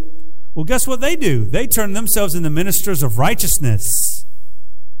they? Well, guess what they do? They turn themselves into ministers of righteousness.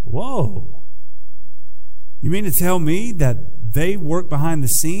 Whoa. You mean to tell me that they work behind the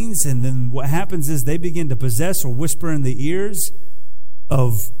scenes, and then what happens is they begin to possess or whisper in the ears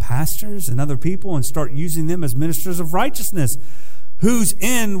of pastors and other people and start using them as ministers of righteousness, whose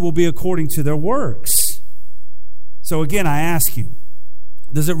end will be according to their works. So again, I ask you,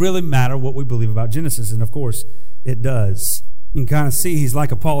 does it really matter what we believe about Genesis? And of course, it does. You can kind of see he's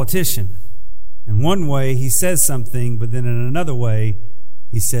like a politician. In one way, he says something, but then in another way,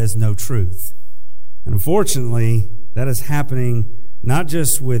 he says no truth. And unfortunately, that is happening not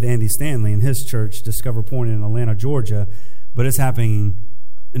just with Andy Stanley and his church, Discover Point in Atlanta, Georgia, but it's happening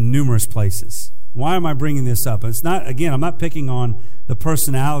in numerous places. Why am I bringing this up? It's not, again, I'm not picking on the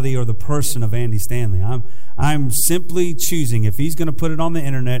personality or the person of Andy Stanley. I'm simply choosing, if he's going to put it on the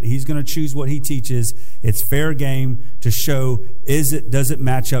internet, he's going to choose what he teaches. It's fair game to show, does it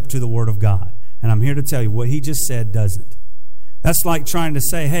match up to the Word of God? And I'm here to tell you, what he just said doesn't. That's like trying to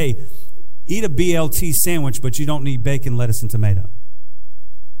say, hey, eat a BLT sandwich, but you don't need bacon, lettuce, and tomato.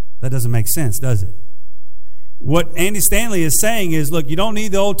 That doesn't make sense, does it? What Andy Stanley is saying is, look, you don't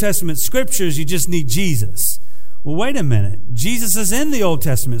need the Old Testament scriptures, you just need Jesus. Well, wait a minute. Jesus is in the Old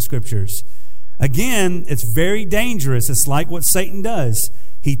Testament scriptures. Again, it's very dangerous. It's like what Satan does.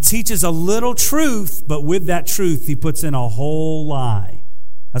 He teaches a little truth, but with that truth, he puts in a whole lie.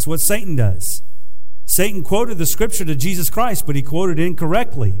 That's what Satan does. Satan quoted the scripture to Jesus Christ, but he quoted it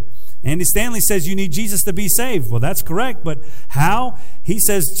incorrectly. Andy Stanley says you need Jesus to be saved. Well, that's correct, but how? He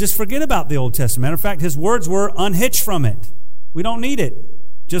says just forget about the Old Testament. Matter of fact, his words were unhitched from it. We don't need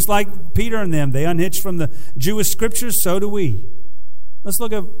it. Just like Peter and them, they unhitched from the Jewish scriptures, so do we. Let's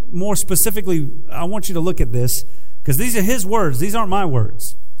look at more specifically, I want you to look at this, because these are his words. These aren't my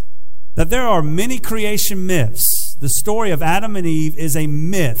words. That there are many creation myths. The story of Adam and Eve is a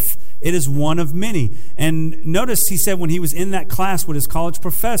myth. It is one of many. And notice he said when he was in that class with his college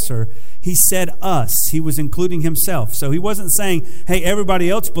professor, he said us. He was including himself. So he wasn't saying, hey, everybody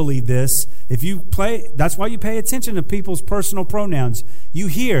else believed this. That's why you pay attention to people's personal pronouns. You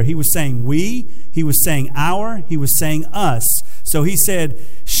hear, he was saying we, he was saying our, he was saying us. So he said,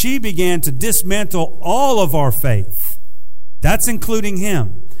 she began to dismantle all of our faith. That's including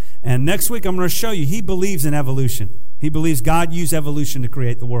him. And next week I'm going to show you, he believes in evolution. He believes God used evolution to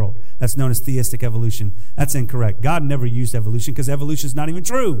create the world. That's known as theistic evolution. That's incorrect. God never used evolution because evolution is not even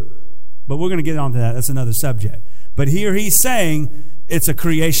true. But we're going to get on to that. That's another subject. But here he's saying it's a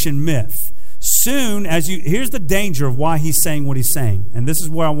creation myth. Here's the danger of why he's saying what he's saying. And this is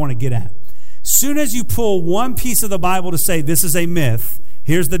where I want to get at. Soon as you pull one piece of the Bible to say this is a myth,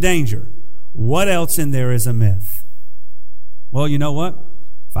 here's the danger. What else in there is a myth? Well, you know what?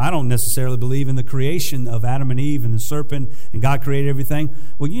 If I don't necessarily believe in the creation of Adam and Eve and the serpent and God created everything,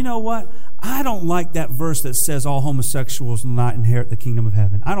 well, you know what? I don't like that verse that says all homosexuals will not inherit the kingdom of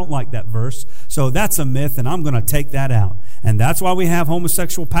heaven. I don't like that verse. So that's a myth, and I'm going to take that out. And that's why we have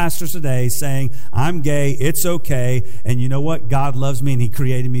homosexual pastors today saying, I'm gay, it's okay, and you know what? God loves me, and He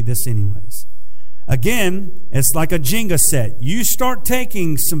created me this anyways. Again, it's like a Jenga set. You start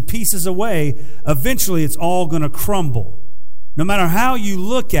taking some pieces away, eventually it's all going to crumble. No matter how you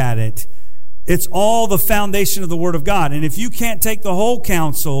look at it, it's all the foundation of the Word of God. And if you can't take the whole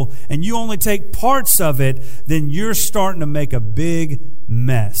counsel and you only take parts of it, then you're starting to make a big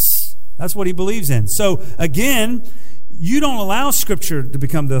mess. That's what he believes in. So again, you don't allow Scripture to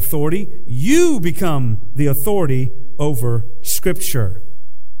become the authority. You become the authority over Scripture.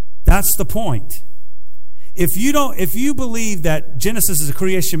 That's the point. If you believe that Genesis is a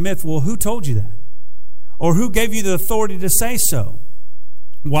creation myth, well, who told you that? Or who gave you the authority to say so?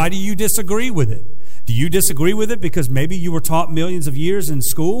 Why do you disagree with it? Do you disagree with it because maybe you were taught millions of years in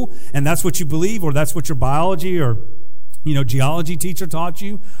school and that's what you believe, or that's what your biology or geology teacher taught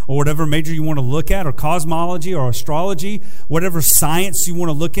you, or whatever major you want to look at, or cosmology or astrology, whatever science you want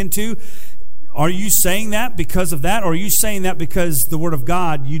to look into? Are you saying that because of that, or are you saying that because the Word of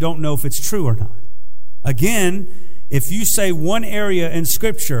God, you don't know if it's true or not? Again, if you say one area in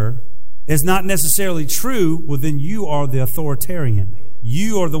Scripture is not necessarily true, well, then you are the authoritarian.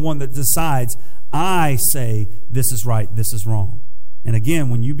 You are the one that decides, I say this is right, this is wrong. And again,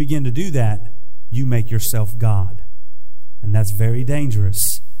 when you begin to do that, you make yourself God. And that's very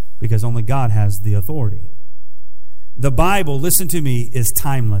dangerous because only God has the authority. The Bible, listen to me, is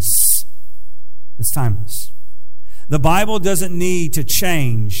timeless. It's timeless. The Bible doesn't need to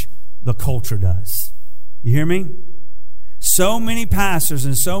change, the culture does. You hear me? So many pastors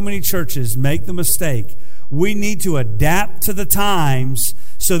and so many churches make the mistake. We need to adapt to the times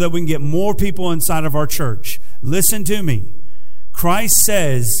so that we can get more people inside of our church. Listen to me. Christ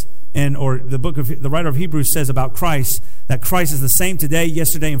says, the writer of Hebrews says about Christ, that Christ is the same today,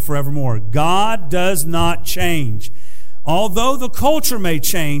 yesterday, and forevermore. God does not change. Although the culture may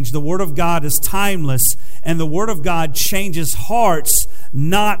change, the Word of God is timeless, and the Word of God changes hearts,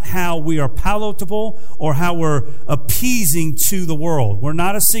 not how we are palatable or how we're appeasing to the world. We're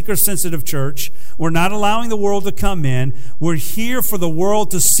not a seeker-sensitive church. We're not allowing the world to come in. We're here for the world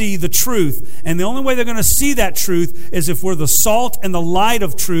to see the truth. And the only way they're going to see that truth is if we're the salt and the light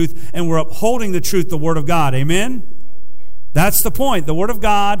of truth and we're upholding the truth, the Word of God. Amen? That's the point. The Word of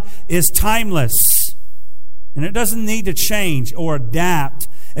God is timeless. And it doesn't need to change or adapt.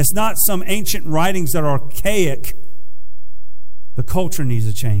 It's not some ancient writings that are archaic. The culture needs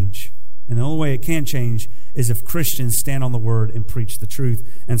to change. And the only way it can change is if Christians stand on the Word and preach the truth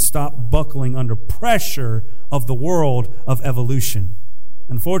and stop buckling under pressure of the world of evolution.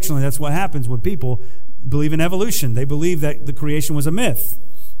 Unfortunately, that's what happens when people believe in evolution. They believe that the creation was a myth.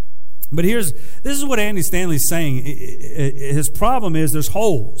 But this is what Andy Stanley's saying. His problem is there's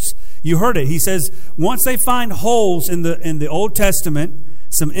holes. You heard it. He says once they find holes in the Old Testament,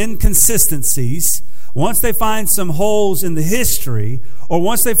 some inconsistencies, once they find some holes in the history, or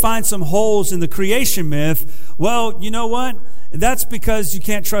once they find some holes in the creation myth, well, you know what? That's because you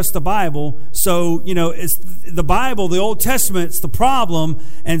can't trust the Bible. So, it's the Bible, the Old Testament's the problem.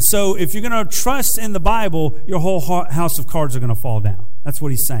 And so if you're going to trust in the Bible, your whole house of cards are going to fall down. That's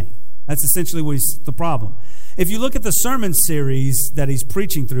what he's saying. That's essentially the problem. If you look at the sermon series that he's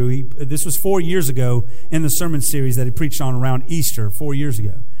preaching through, this was 4 years ago in the sermon series that he preached on around Easter, 4 years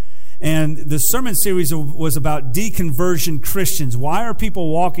ago. And the sermon series was about deconversion Christians. Why are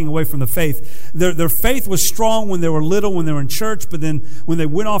people walking away from the faith? Their faith was strong when they were little, when they were in church, but then when they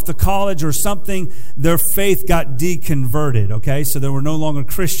went off to college or something, their faith got deconverted, okay? So they were no longer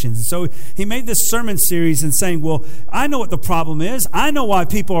Christians. And so he made this sermon series and saying, well, I know what the problem is. I know why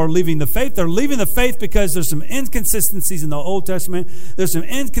people are leaving the faith. They're leaving the faith because there's some inconsistencies in the Old Testament. There's some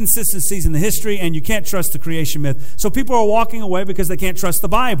inconsistencies in the history, and you can't trust the creation myth. So people are walking away because they can't trust the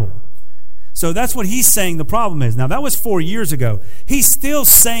Bible. So that's what he's saying the problem is. Now, that was 4 years ago. He's still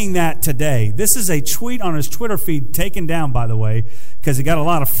saying that today. This is a tweet on his Twitter feed, taken down, by the way, because he got a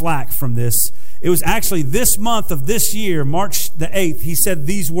lot of flack from this. It was actually this month of this year, March the 8th, he said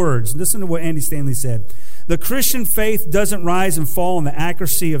these words. Listen to what Andy Stanley said. The Christian faith doesn't rise and fall on the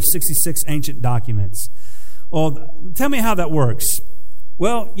accuracy of 66 ancient documents. Well, tell me how that works.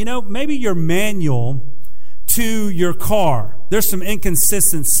 Well, maybe your manual to your car, there's some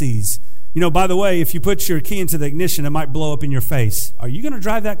inconsistencies. By the way, if you put your key into the ignition, it might blow up in your face. Are you going to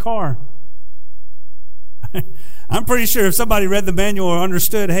drive that car? I'm pretty sure if somebody read the manual or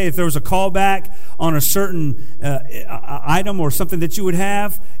understood, hey, if there was a callback on a certain item or something that you would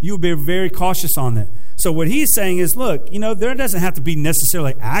have, you would be very cautious on that. So what he's saying is, look, there doesn't have to be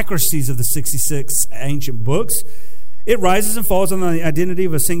necessarily accuracies of the 66 ancient books. It rises and falls on the identity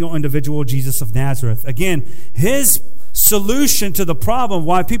of a single individual, Jesus of Nazareth. Again, his solution to the problem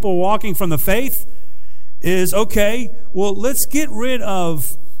why people are walking from the faith is, okay, well, let's get rid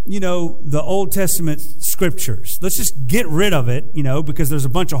of the Old Testament scriptures. Let's just get rid of it, because there's a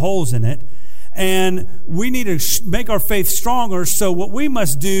bunch of holes in it. And we need to make our faith stronger. So what we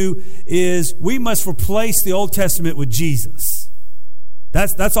must do is we must replace the Old Testament with Jesus.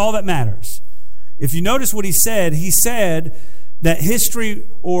 That's all that matters. If you notice what he said that history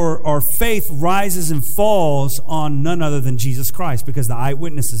or our faith rises and falls on none other than Jesus Christ, because the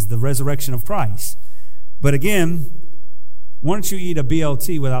eyewitnesses, the resurrection of Christ. But again, why don't you eat a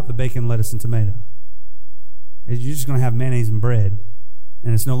BLT without the bacon, lettuce, and tomato? You're just going to have mayonnaise and bread,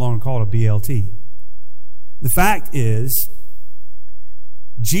 and it's no longer called a BLT. The fact is,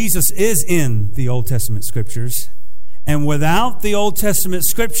 Jesus is in the Old Testament scriptures, and without the Old Testament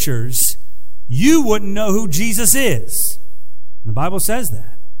scriptures, you wouldn't know who Jesus is. The Bible says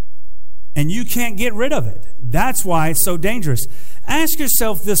that. And you can't get rid of it. That's why it's so dangerous. Ask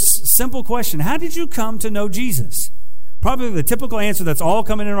yourself this simple question. How did you come to know Jesus? Probably the typical answer that's all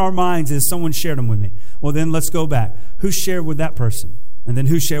coming in our minds is someone shared them with me. Well, then let's go back. Who shared with that person? And then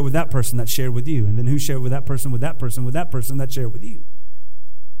who shared with that person that shared with you? And then who shared with that person with that person with that person that shared with you?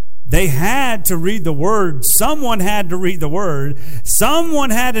 They had to read the Word. Someone had to read the Word. Someone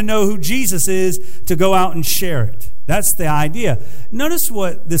had to know who Jesus is to go out and share it. That's the idea. Notice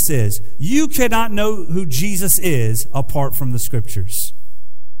what this is. You cannot know who Jesus is apart from the Scriptures.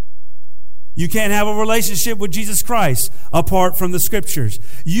 You can't have a relationship with Jesus Christ apart from the Scriptures.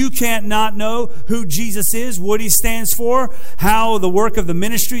 You can't not know who Jesus is, what He stands for, how the work of the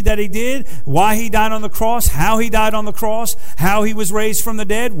ministry that He did, why He died on the cross, how He died on the cross, how He was raised from the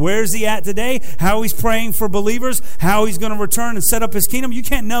dead, where's He at today, how He's praying for believers, how He's going to return and set up His kingdom. You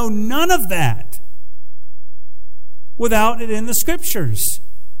can't know none of that without it in the Scriptures.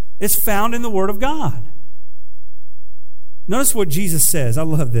 It's found in the Word of God. Notice what Jesus says. I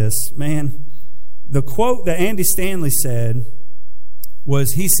love this, man. The quote that Andy Stanley said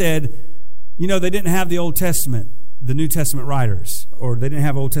was, he said, they didn't have the Old Testament, the New Testament writers, or they didn't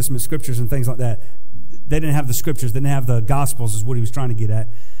have Old Testament scriptures and things like that. They didn't have the scriptures, they didn't have the Gospels is what he was trying to get at.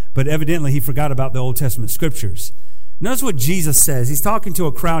 But evidently he forgot about the Old Testament scriptures. Notice what Jesus says. He's talking to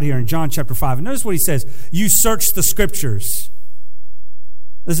a crowd here in John chapter 5. And notice what he says. You search the scriptures.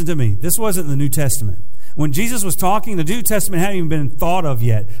 Listen to me. This wasn't the New Testament. When Jesus was talking, the New Testament hadn't even been thought of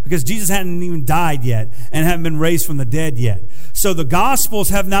yet, because Jesus hadn't even died yet and hadn't been raised from the dead yet. So the Gospels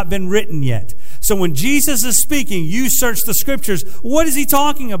have not been written yet. So when Jesus is speaking, you search the Scriptures, what is He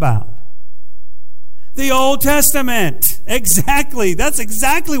talking about? The Old Testament. Exactly. That's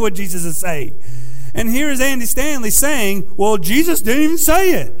exactly what Jesus is saying. And here is Andy Stanley saying, well, Jesus didn't even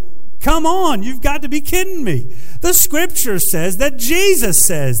say it. Come on, you've got to be kidding me. The Scripture says that Jesus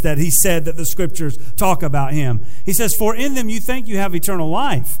says that He said that the Scriptures talk about Him. He says, for in them you think you have eternal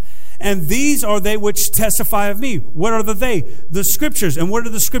life. And these are they which testify of me. What are the they? The Scriptures. And what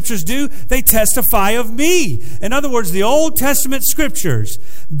do the Scriptures do? They testify of me. In other words, the Old Testament Scriptures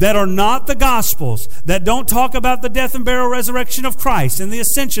that are not the Gospels, that don't talk about the death and burial, resurrection of Christ, and the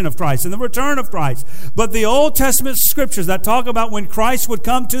ascension of Christ, and the return of Christ, but the Old Testament Scriptures that talk about when Christ would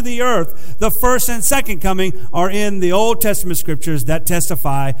come to the earth, the first and second coming, are in the Old Testament Scriptures that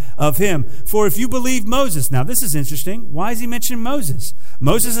testify of Him. For if you believe Moses, now this is interesting. Why is he mentioning Moses?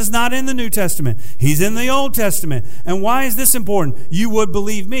 Moses is not in the New Testament. He's in the Old Testament. And why is this important? You would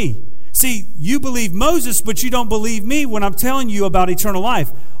believe me. See, you believe Moses, but you don't believe me when I'm telling you about eternal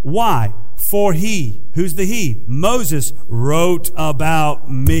life. Why? For he, who's the he? Moses wrote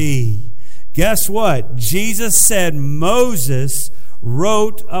about me. Guess what? Jesus said Moses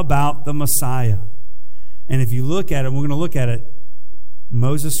wrote about the Messiah. And if you look at it, we're going to look at it,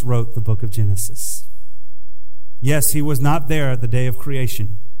 Moses wrote the book of Genesis. Yes, he was not there at the day of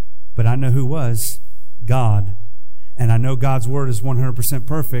creation, but I know who was, God. And I know God's word is 100%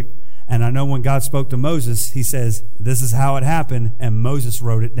 perfect. And I know when God spoke to Moses, He says, this is how it happened, and Moses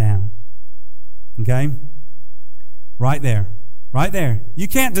wrote it down. Okay? Right there. Right there. You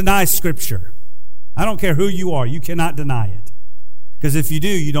can't deny Scripture. I don't care who you are. You cannot deny it. Because if you do,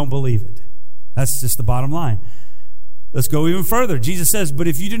 you don't believe it. That's just the bottom line. Let's go even further. Jesus says, but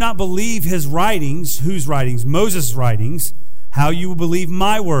if you do not believe His writings, whose writings? Moses' writings, how you will believe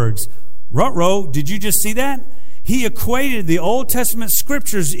my words. Ruh-roh, did you just see that? He equated the Old Testament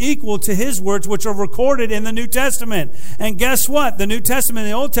scriptures equal to his words, which are recorded in the New Testament. And guess what? The New Testament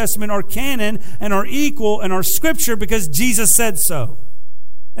and the Old Testament are canon and are equal and are scripture because Jesus said so.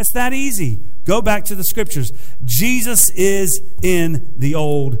 It's that easy. Go back to the scriptures. Jesus is in the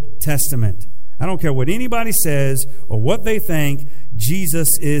Old Testament. I don't care what anybody says or what they think.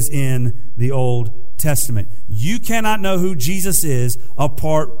 Jesus is in the Old Testament. You cannot know who Jesus is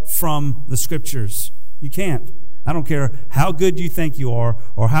apart from the scriptures. You can't. I don't care how good you think you are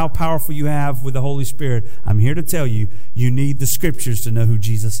or how powerful you have with the Holy Spirit. I'm here to tell you, you need the scriptures to know who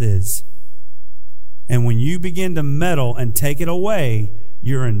Jesus is. And when you begin to meddle and take it away,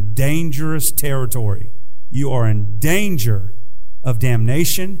 you're in dangerous territory. You are in danger of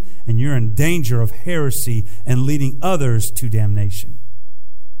damnation, and you're in danger of heresy and leading others to damnation.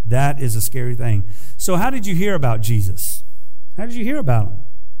 That is a scary thing. So how did you hear about Jesus? How did you hear about him?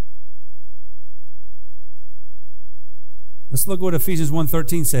 Let's look what Ephesians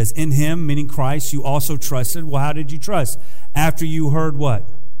 1:13 says. In him, meaning Christ, you also trusted. Well, how did you trust? After you heard what?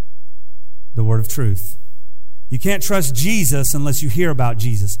 The word of truth. You can't trust Jesus unless you hear about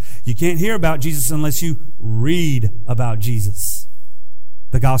Jesus. You can't hear about Jesus unless you read about Jesus.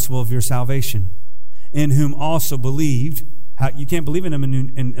 The gospel of your salvation. In whom also believed. You can't believe in him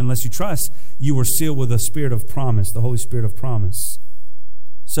unless you trust. You were sealed with the Spirit of promise, the Holy Spirit of promise.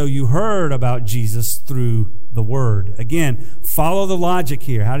 So you heard about Jesus through the Word. Again, follow the logic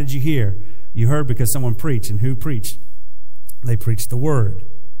here. How did you hear? You heard because someone preached. And who preached? They preached the Word.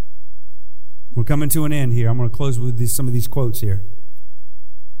 We're coming to an end here. I'm going to close with some of these quotes here.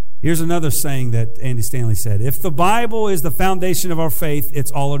 Here's another saying that Andy Stanley said. If the Bible is the foundation of our faith,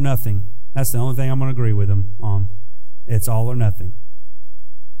 it's all or nothing. That's the only thing I'm going to agree with him on. It's all or nothing.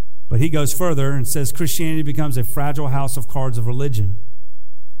 But he goes further and says Christianity becomes a fragile house of cards of religion.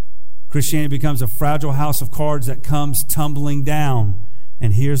 Christianity becomes a fragile house of cards that comes tumbling down.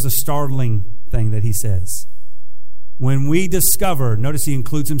 And here's the startling thing that he says. When we discover, notice he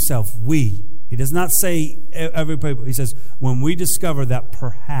includes himself, we. He does not say every people. He says, when we discover that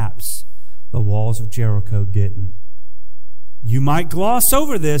perhaps the walls of Jericho didn't. You might gloss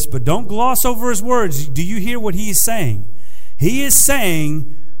over this, but don't gloss over his words. Do you hear what he is saying? He is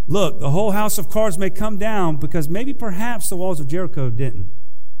saying, look, the whole house of cards may come down because maybe perhaps the walls of Jericho didn't.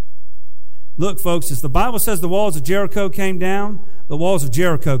 Look, folks, as the Bible says the walls of Jericho came down, the walls of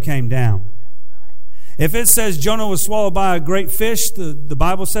Jericho came down. If it says Jonah was swallowed by a great fish, the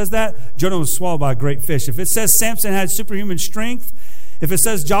Bible says that, Jonah was swallowed by a great fish. If it says Samson had superhuman strength, if it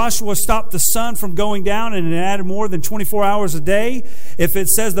says Joshua stopped the sun from going down and it added more than 24 hours a day, if it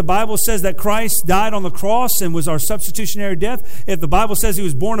says the Bible says that Christ died on the cross and was our substitutionary death, if the Bible says he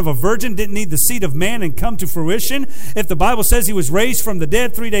was born of a virgin, didn't need the seed of man and come to fruition, if the Bible says he was raised from the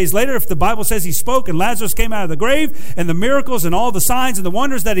dead 3 days later, if the Bible says he spoke and Lazarus came out of the grave and the miracles and all the signs and the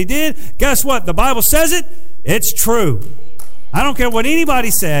wonders that he did, guess what? The Bible says it. It's true. I don't care what anybody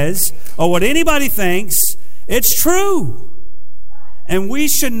says or what anybody thinks. It's true. And we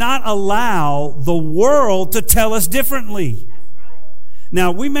should not allow the world to tell us differently.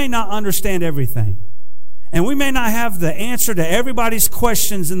 Now, we may not understand everything. And we may not have the answer to everybody's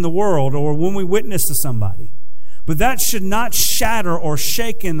questions in the world or when we witness to somebody. But that should not shatter or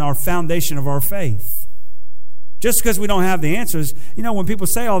shake in our foundation of our faith. Just because we don't have the answers, when people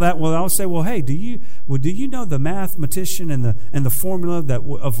say all that, well, I'll say, well, hey, do you know the mathematician and the formula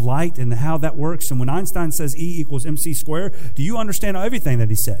of light and how that works? And when Einstein says E equals mc squared, do you understand everything that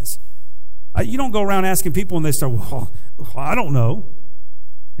he says? You don't go around asking people and they start, well, I don't know.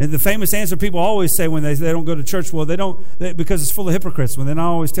 And the famous answer people always say when they don't go to church, well, because it's full of hypocrites. When then I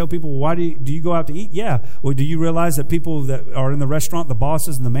always tell people, well, why do you go out to eat? Yeah. Well, do you realize that people that are in the restaurant, the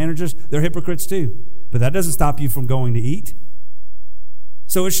bosses and the managers, they're hypocrites too? But that doesn't stop you from going to eat.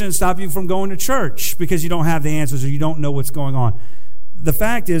 So it shouldn't stop you from going to church because you don't have the answers or you don't know what's going on. The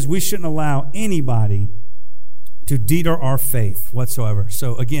fact is, we shouldn't allow anybody to deter our faith whatsoever.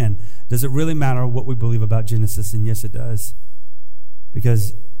 So again, does it really matter what we believe about Genesis? And yes, it does.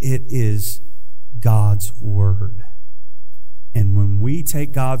 Because it is God's Word. And when we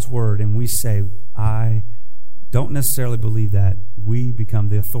take God's Word and we say, I don't necessarily believe that, we become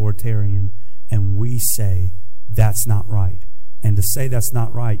the authoritarian and we say, that's not right. And to say that's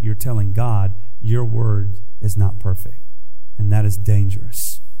not right, you're telling God your word is not perfect. And that is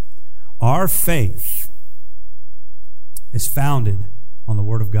dangerous. Our faith is founded on the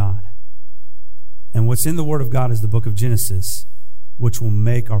Word of God. And what's in the Word of God is the book of Genesis, which will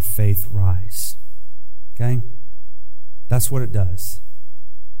make our faith rise. Okay? That's what it does.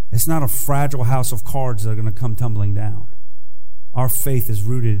 It's not a fragile house of cards that are going to come tumbling down. Our faith is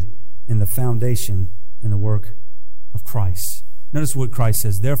rooted in the foundation in the work of Christ. Notice what Christ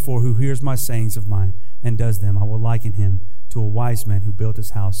says, therefore, who hears my sayings of mine and does them, I will liken him to a wise man who built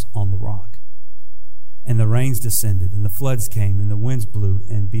his house on the rock. And the rains descended, and the floods came, and the winds blew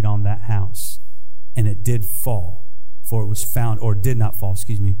and beat on that house. And it did fall, for it was did not fall,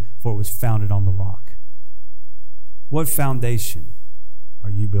 for it was founded on the rock. What foundation are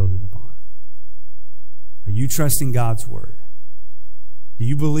you building upon? Are you trusting God's word? Do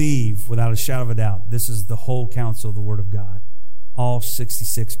you believe, without a shadow of a doubt, this is the whole counsel of the Word of God? All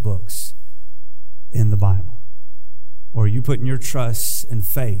 66 books in the Bible? Or are you putting your trust and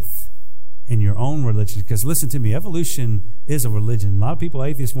faith in your own religion? Because listen to me, evolution is a religion. A lot of people,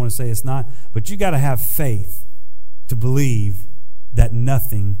 atheists, want to say it's not, but you got to have faith to believe that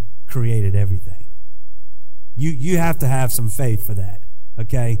nothing created everything. You have to have some faith for that,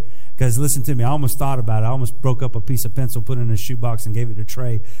 okay? Because listen to me, I almost thought about it. I almost broke up a piece of pencil, put it in a shoebox, and gave it to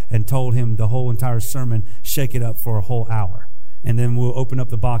Trey and told him the whole entire sermon, shake it up for a whole hour. And then we'll open up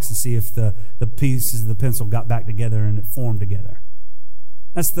the box and see if the pieces of the pencil got back together and it formed together.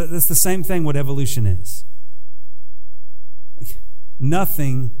 That's the same thing what evolution is.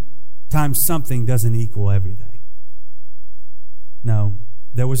 Nothing times something doesn't equal everything. No,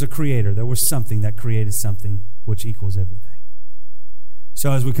 there was a creator. There was something that created something which equals everything.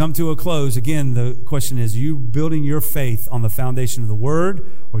 So as we come to a close, again, the question is, are you building your faith on the foundation of the Word,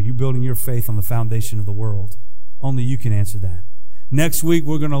 or are you building your faith on the foundation of the world? Only you can answer that. Next week,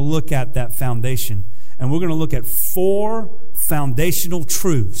 we're going to look at that foundation, and we're going to look at 4 foundational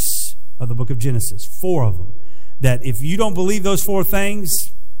truths of the book of Genesis, 4 of them, that if you don't believe those 4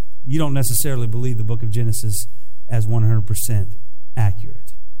 things, you don't necessarily believe the book of Genesis as 100%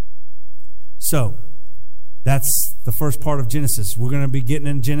 accurate. So, that's the first part of Genesis. We're going to be getting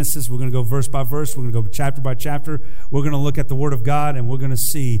in Genesis. We're going to go verse by verse. We're going to go chapter by chapter. We're going to look at the Word of God, and we're going to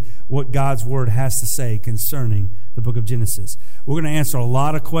see what God's Word has to say concerning the book of Genesis. We're going to answer a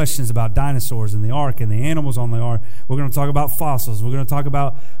lot of questions about dinosaurs and the ark and the animals on the ark. We're going to talk about fossils. We're going to talk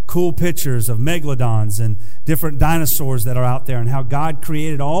about cool pictures of megalodons and different dinosaurs that are out there and how God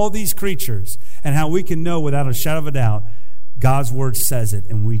created all these creatures and how we can know without a shadow of a doubt God's Word says it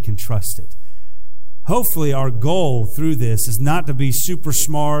and we can trust it. Hopefully our goal through this is not to be super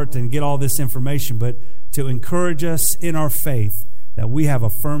smart and get all this information, but to encourage us in our faith that we have a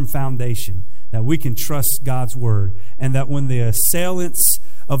firm foundation, that we can trust God's Word, and that when the assailants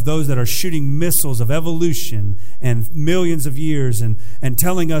of those that are shooting missiles of evolution and millions of years and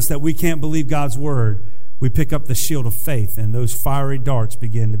telling us that we can't believe God's Word, we pick up the shield of faith and those fiery darts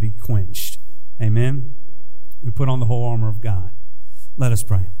begin to be quenched. Amen? We put on the whole armor of God. Let us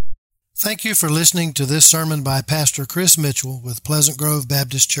pray. Thank you for listening to this sermon by Pastor Chris Mitchell with Pleasant Grove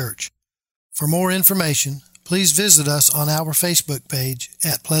Baptist Church. For more information, please visit us on our Facebook page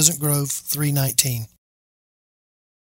at Pleasant Grove 319.